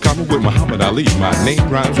something in common with Muhammad Ali. My name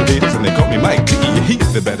rhymes with haters and they call me Mike T.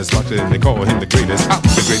 He's the baddest boxer and they call him the greatest. I'm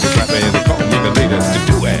the greatest rapper and they call me the latest to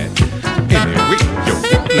do it any way you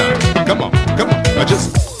wanna. Come on, I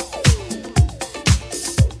just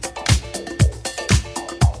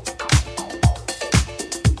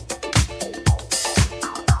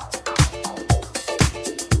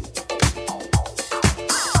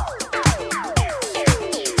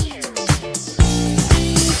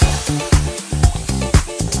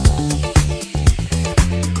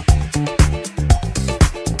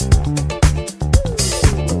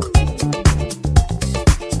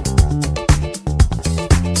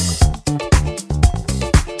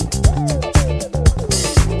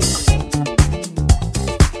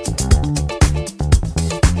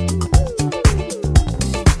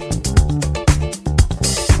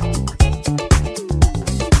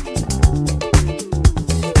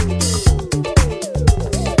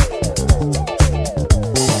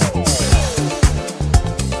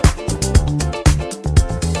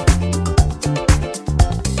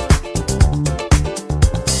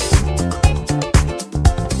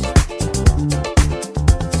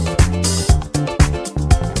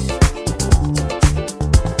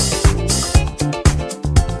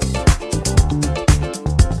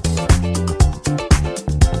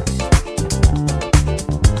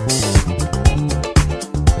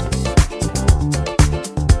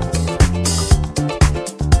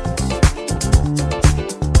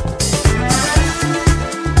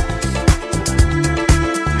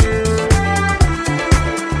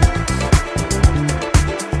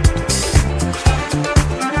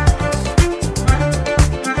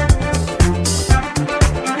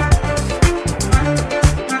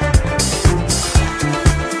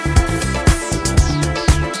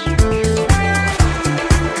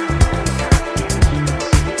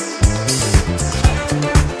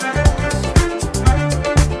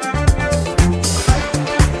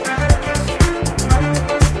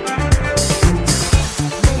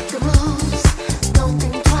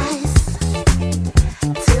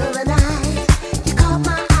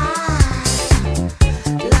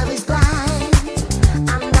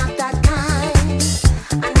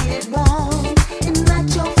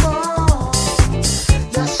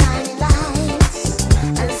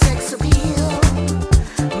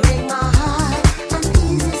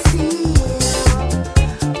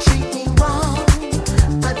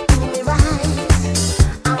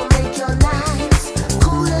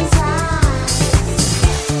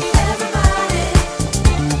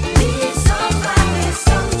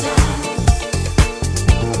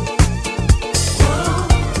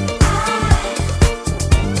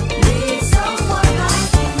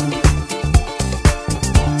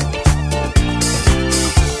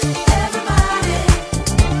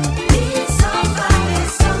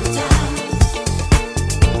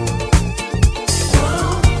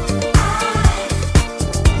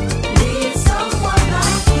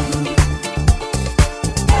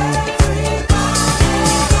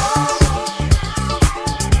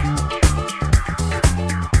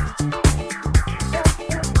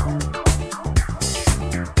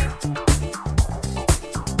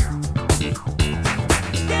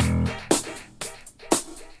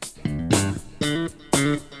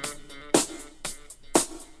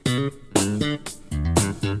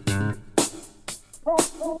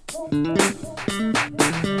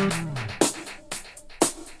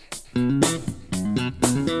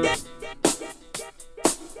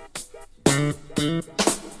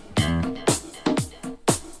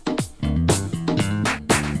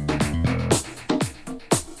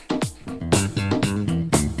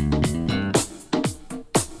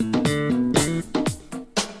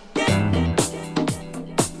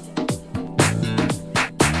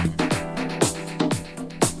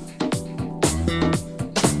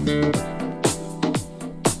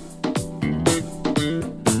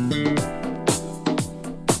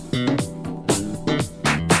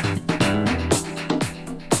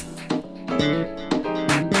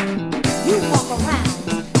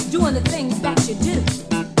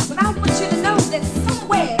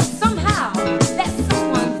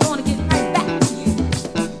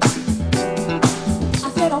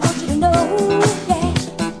Well,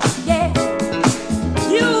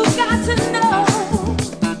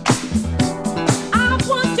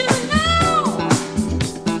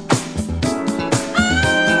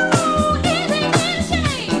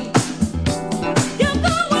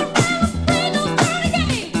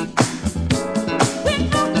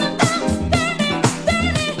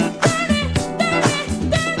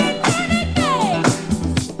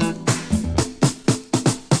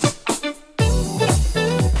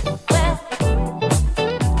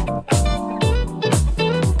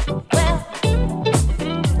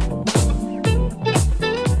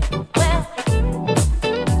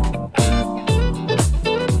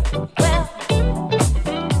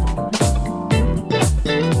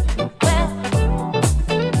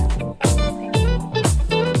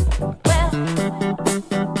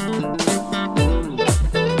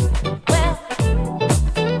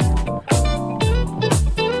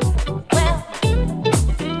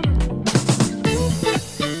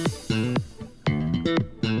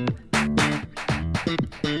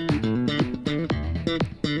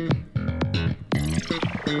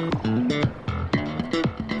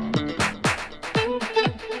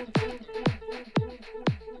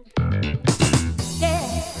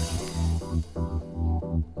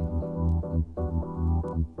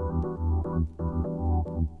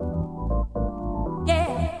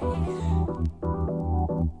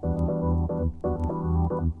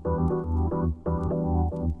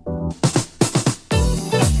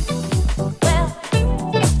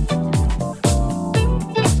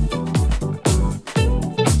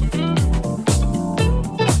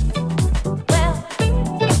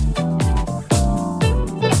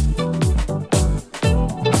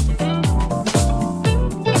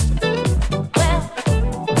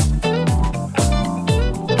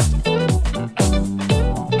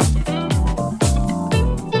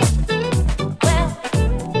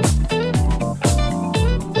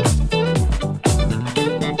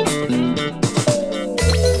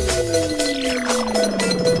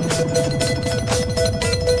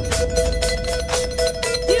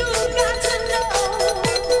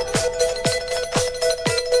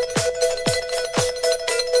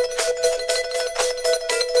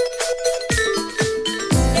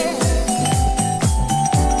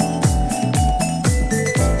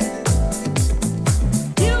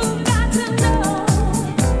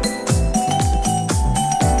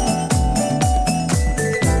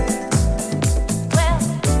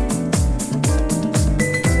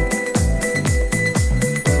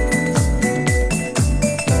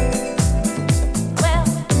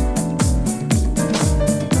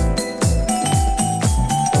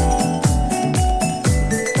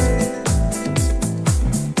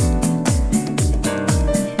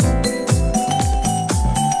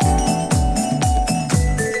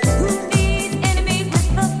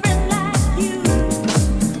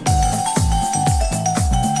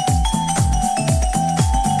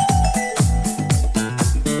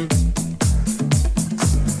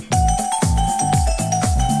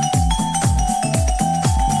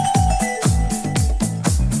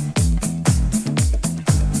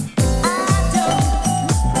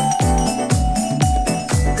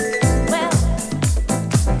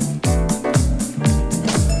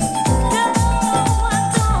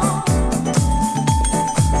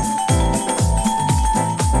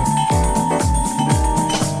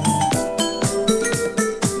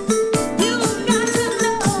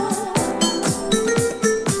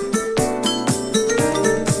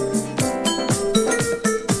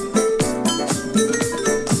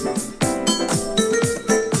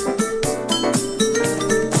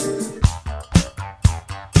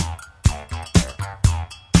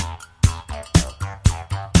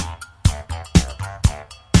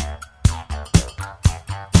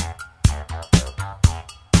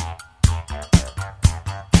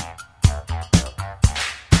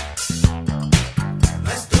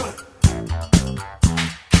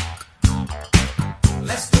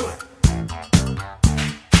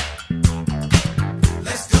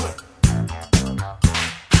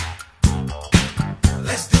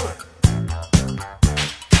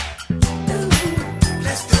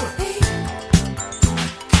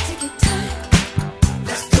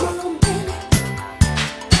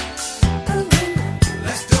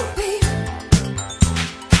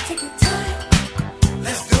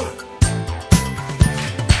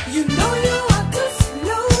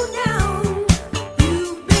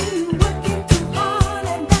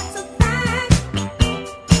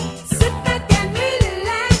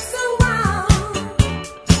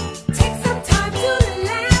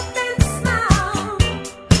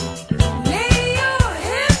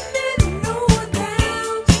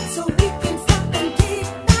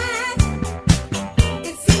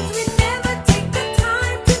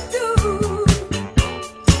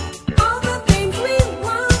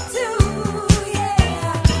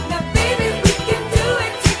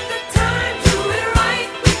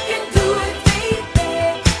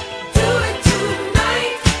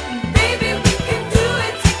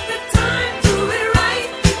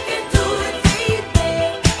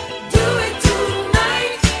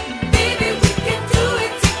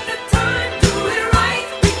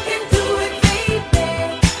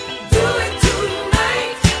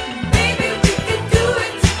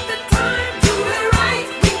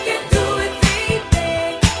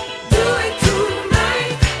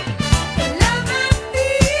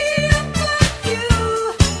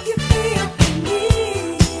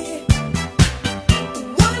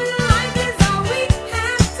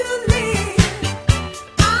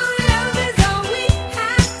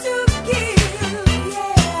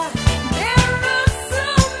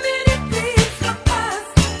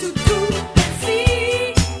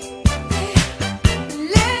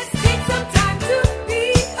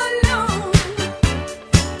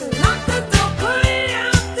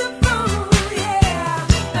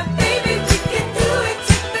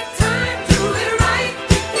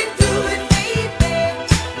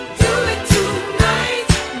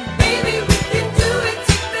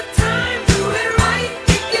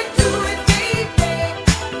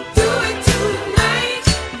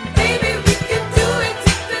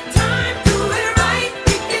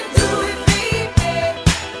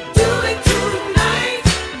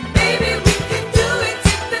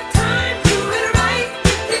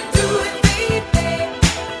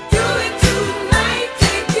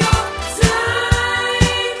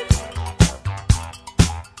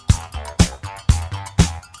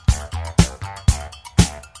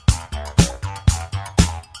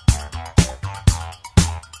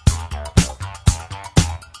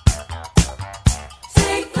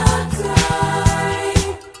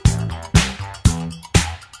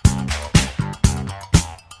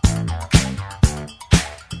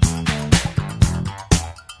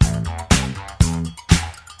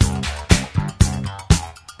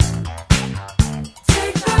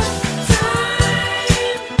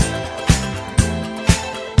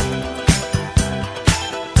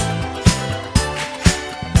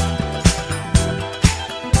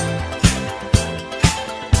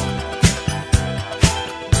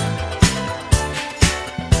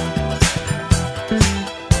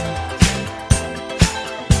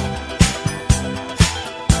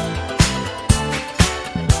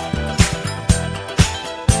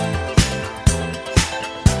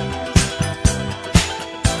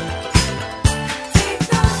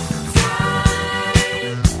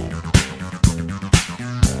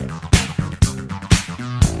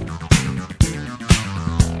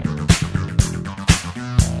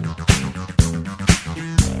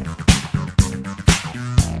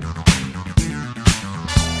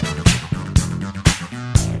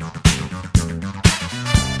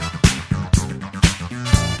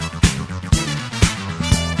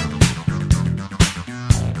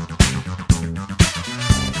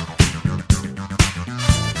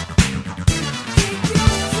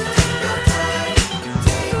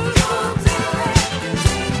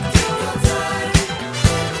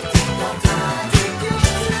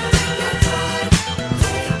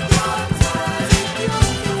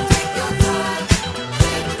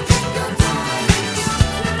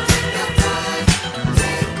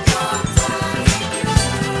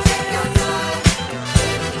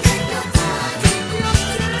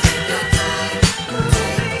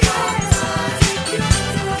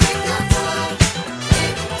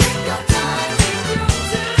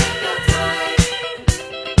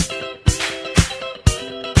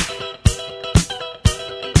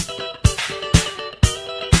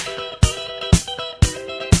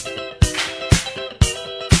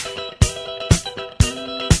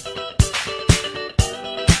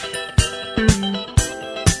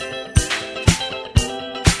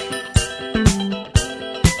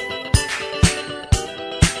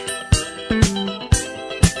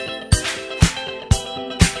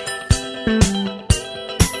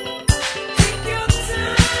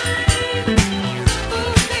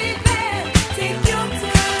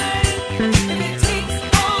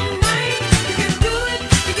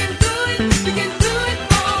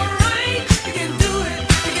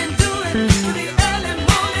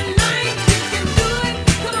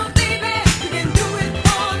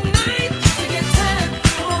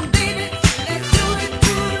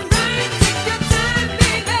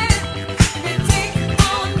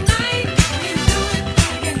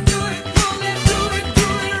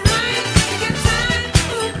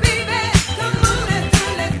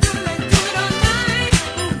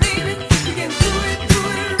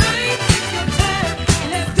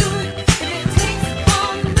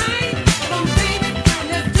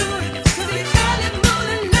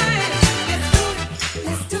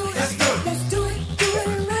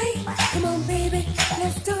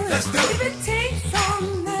 Let's do it. If it takes all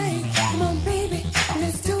night, come on, baby,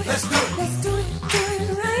 let's do it. Let's do it. Let's do it, do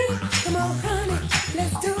it right. Come on, honey,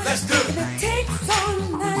 let's do it. Let's do it. If it takes all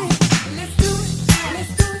night, let's do it.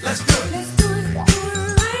 Let's do it. Let's do it. Let's do it, do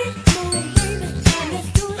it right. Come on, baby, let's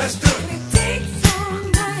do it. Let's do it. If it takes all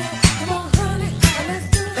night, come on, honey, let's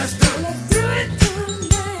do it. Let's do it. Let's do it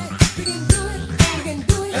tonight. We can do it. We can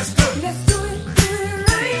do it. Let's do it. Let's do it, do it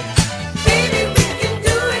right. Baby, we can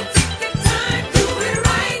do it. Take the time, do it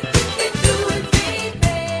right. We can do it,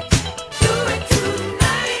 baby. Do it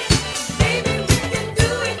tonight. Baby, we can do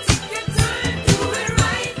it. Take your time, do it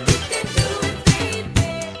right. We can do it, baby.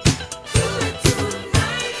 Do it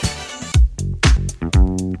tonight.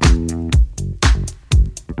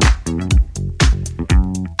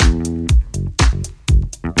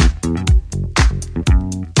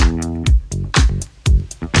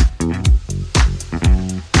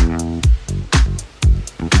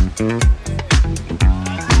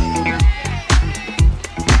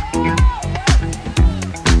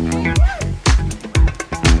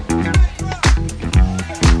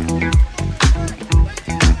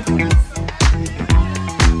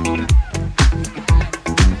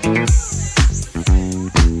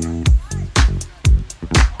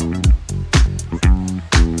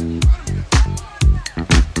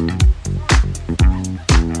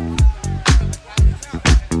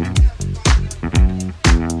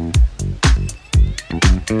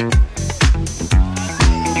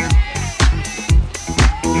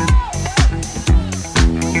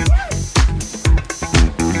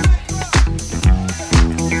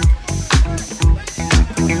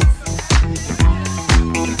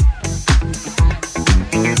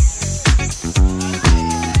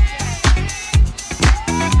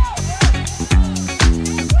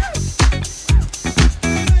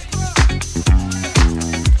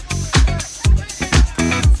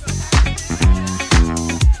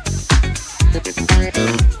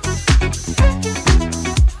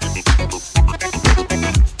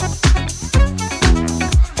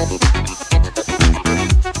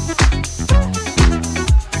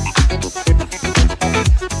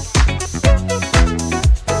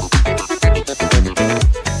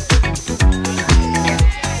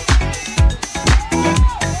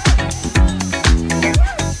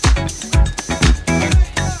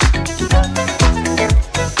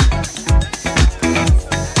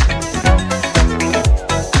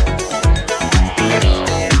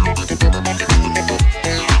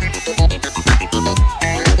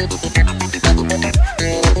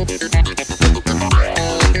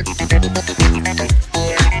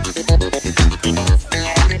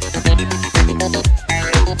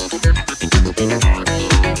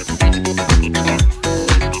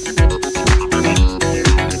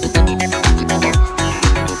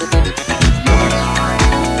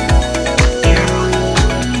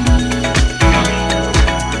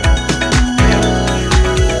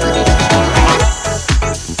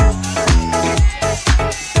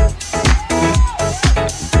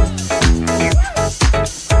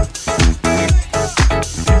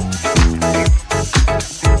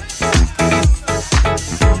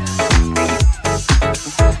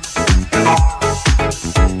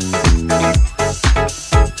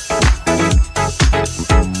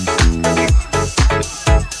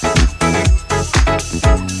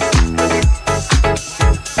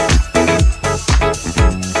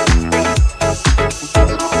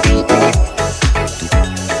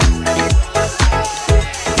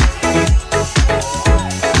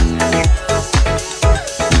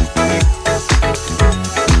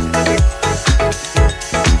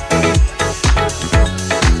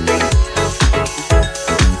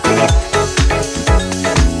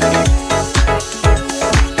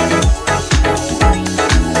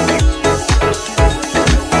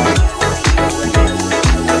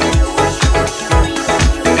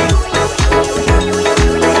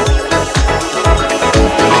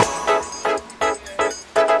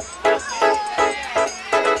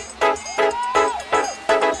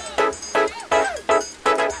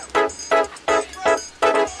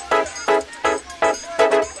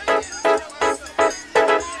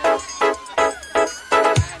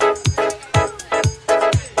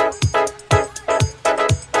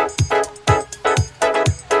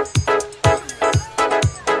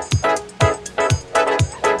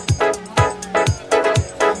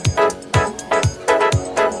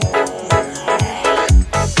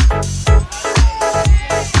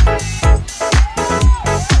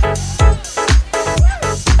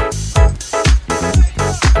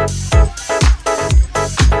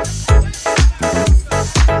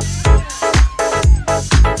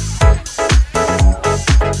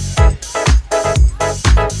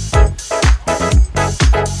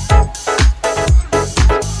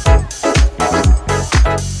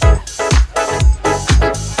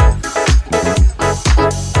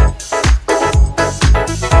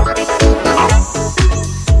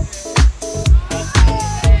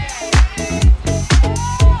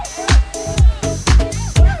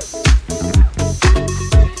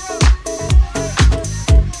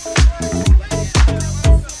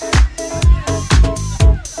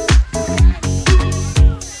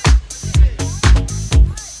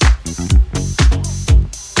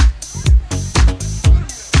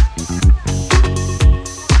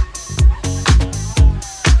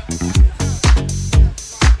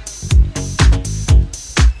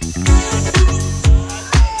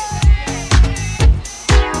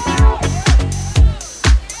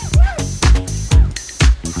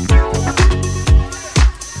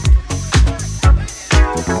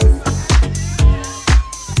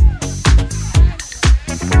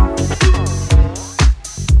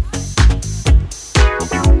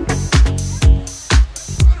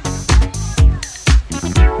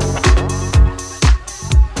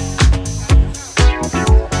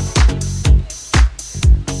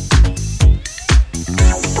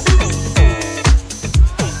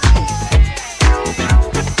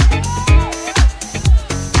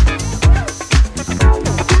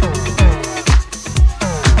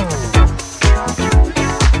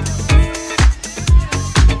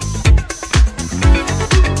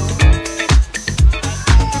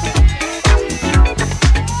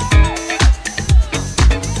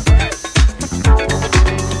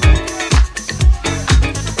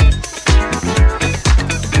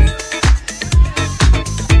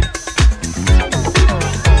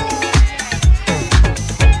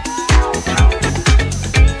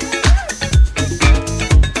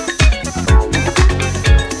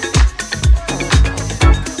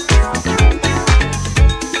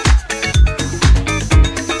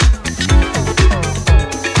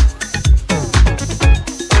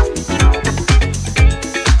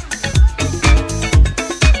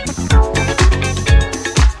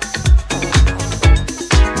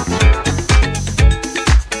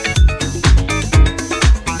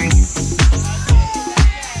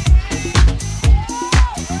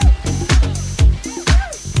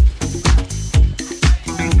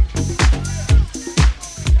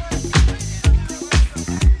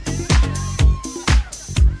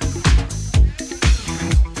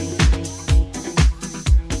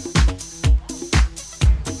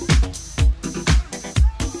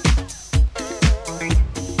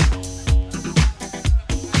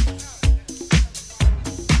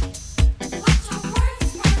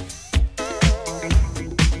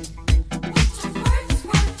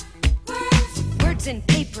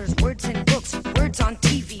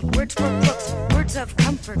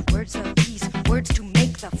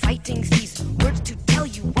 writing these words to tell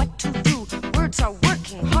you what to do. Words are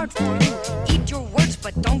working hard for you. Eat your words,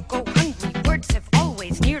 but don't go hungry. Words have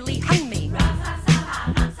always nearly hung me.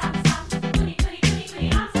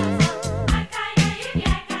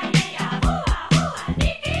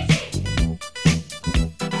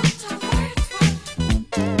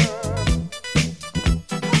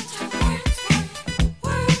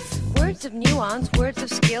 Words of nuance, words of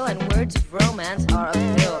skill, and words of romance are a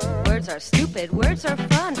pill. Words are stupid, words are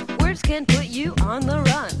fun. Words can put you on the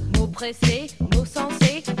run. Mots pressés, mots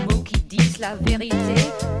sensés, mots qui disent la vérité.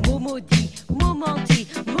 Mots maudits, mots mentis,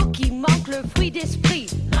 mots qui manquent le fruit d'esprit.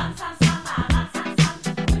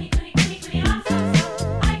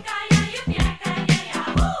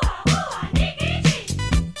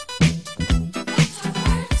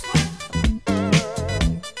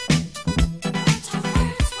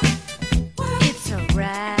 It's a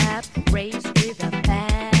rap race with a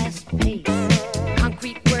fast pace.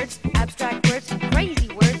 Concrete words, abstract words, crazy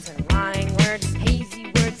words and lying words, hazy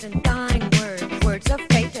words and dying words, words of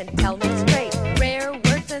faith and tell me straight, rare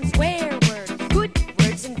words and swear words, good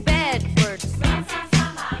words and bad words.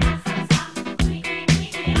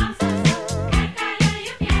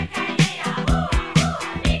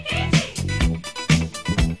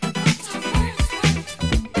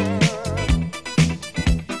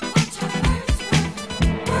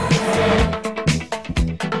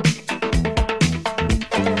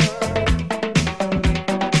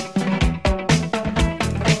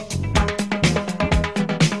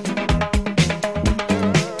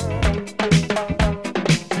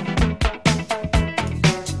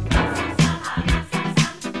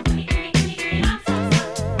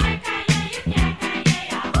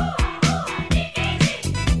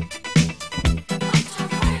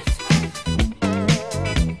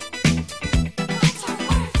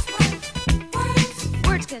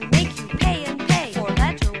 Words can make you pay and pay. Four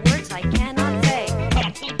letter words I cannot say.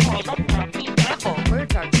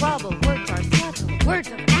 Words are trouble, words are subtle.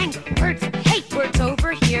 Words of anger, words of hate. Words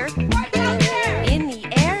over here, in the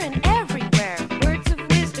air and everywhere. Words of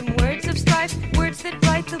wisdom, words of strife. Words that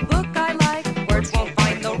write the book I like. Words won't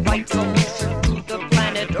find the right solution to the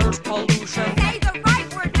planet Earth pollution. Say the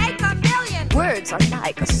right word, make a million. Words are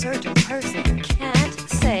like a certain person who can't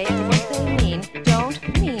say what they mean, don't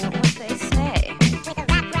mean what they say.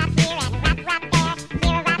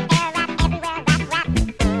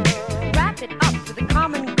 Wrap it up for the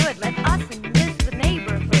common good. Let us enlist the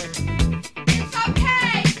neighborhood. It's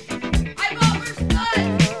okay. I've understood.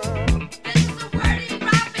 This is a wordy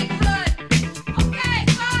wrapping hood. Okay,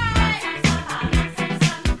 bye.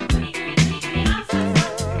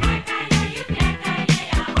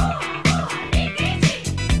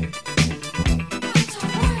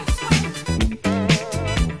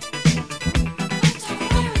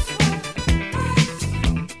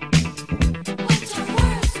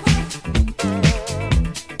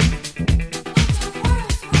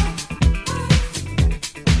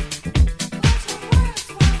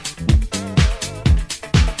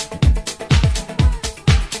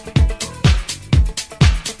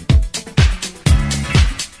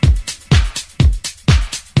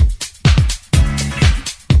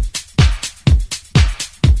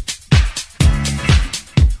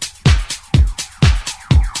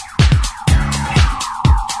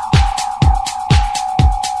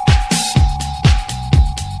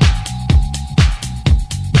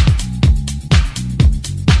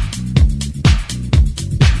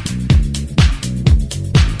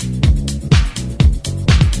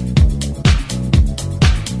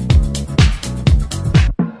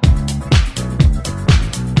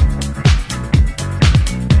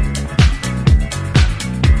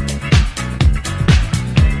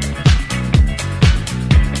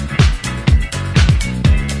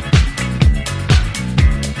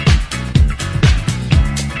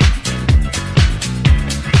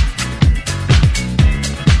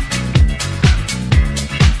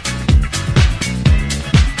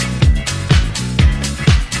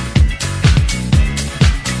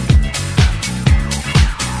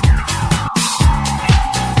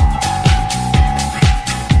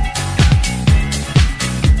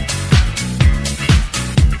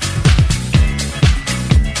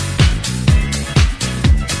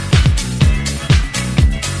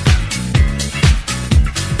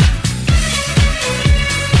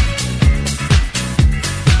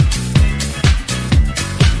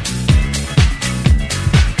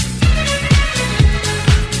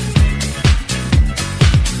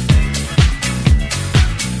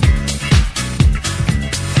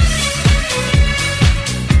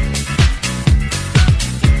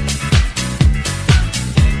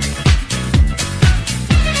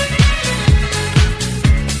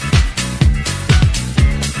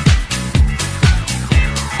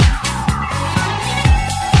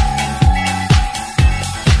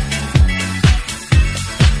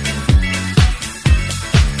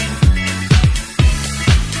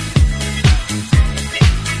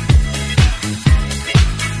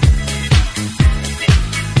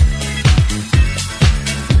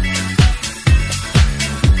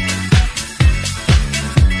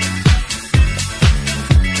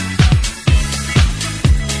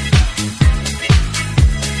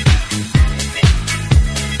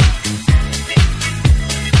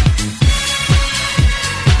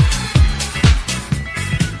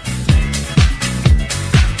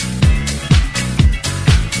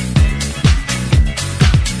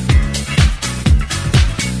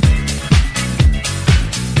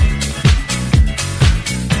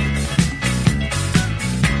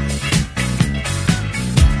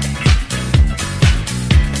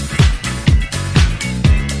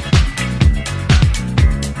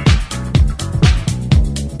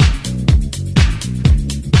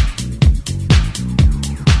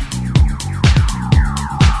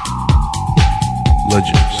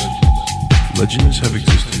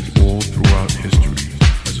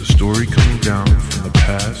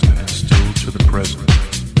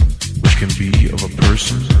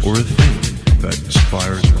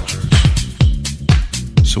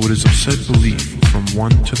 said belief from one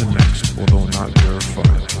to the next, although not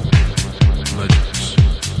verified. Legends.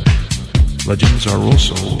 Legends are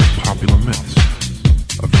also popular myths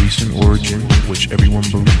of recent origin which everyone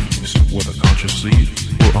believes, whether consciously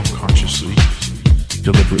or unconsciously,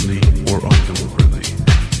 deliberately or undeliberately.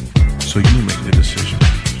 So you make the decision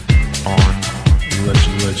on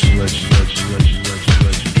legend.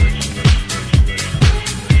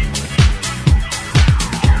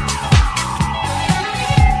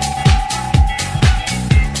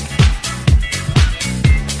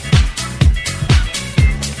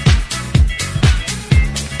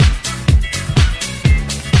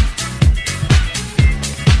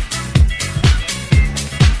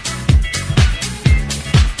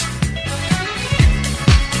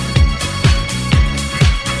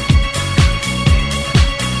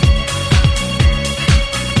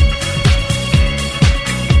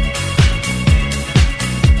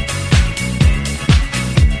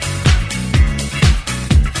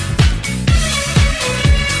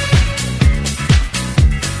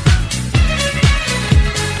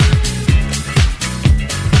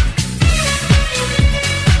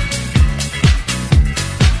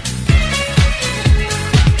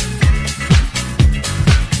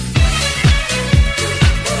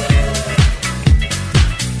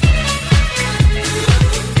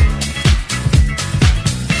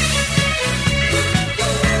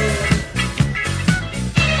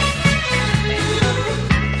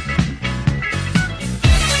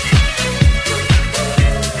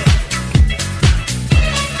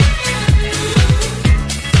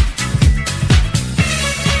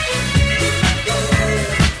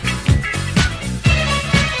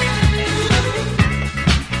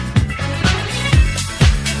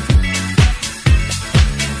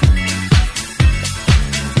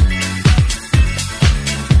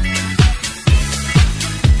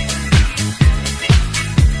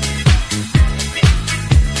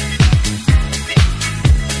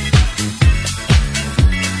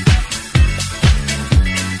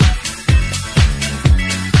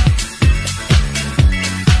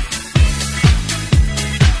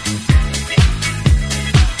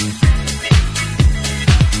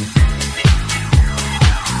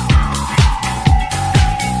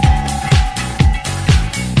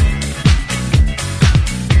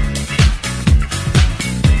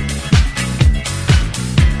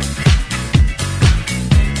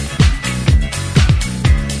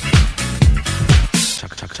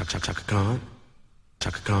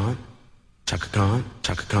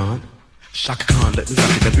 Shaka Khan, let me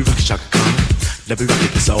rock it, Shaka Khan. Let me rock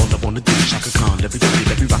it, that's all I wanna do. Shaka Khan, let me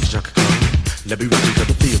rock it, Shaka Khan. Let me rock it, got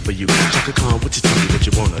a feel for you. Shaka Khan, what you tell me what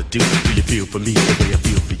you wanna do? Do you feel for me the way I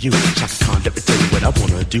feel for you? Shaka Khan, let me tell you what I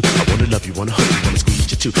wanna do. I wanna love you, wanna hug you, wanna squeeze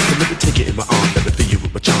you too. So let me take it in my arms, let me feel you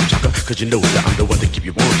with my charm, Shaka. Cause you know that I'm the one to keep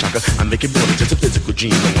you warm, Shaka. I make it more than just a physical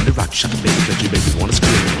dream. I wanna rock you, Shaka, baby, cause you make me wanna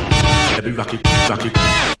scream. Let me rock it, rock it.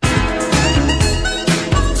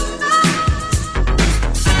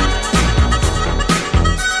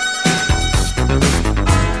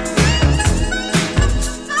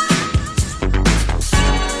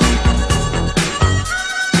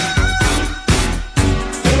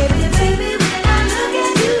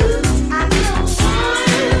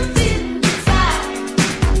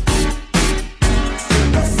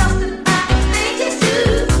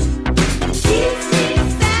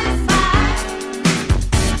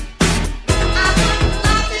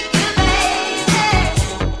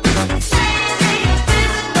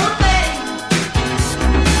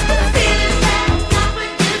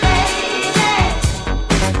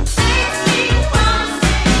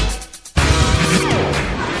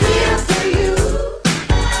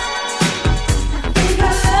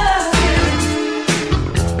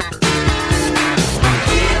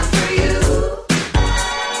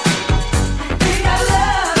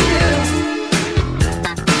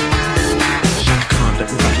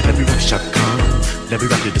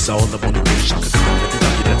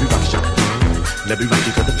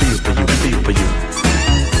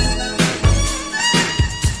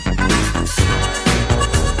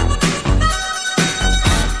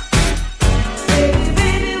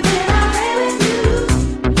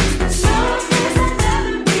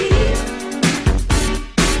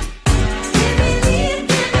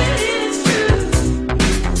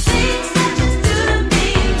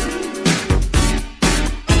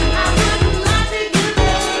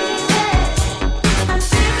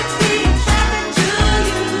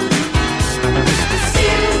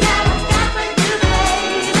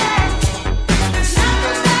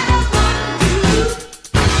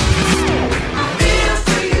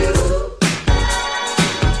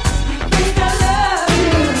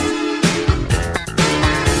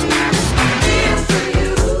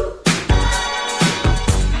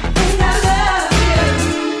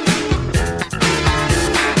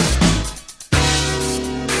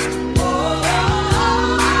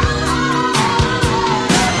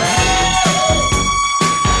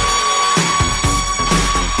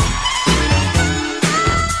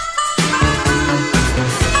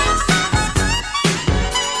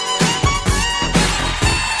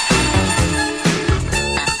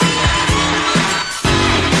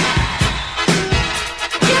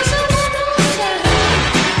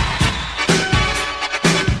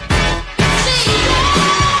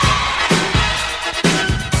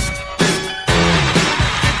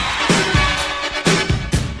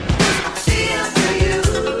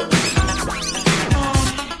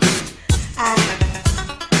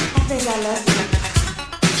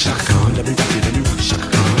 Shaka Khan, let me rock you, Shaka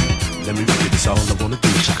Khan. Let me rock you, that's all I wanna do,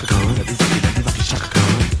 Shaka Khan. Let me rock you, Shaka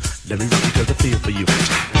Khan. Let me rock you 'cause I feel for you.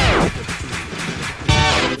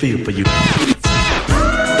 Feel for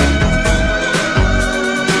you.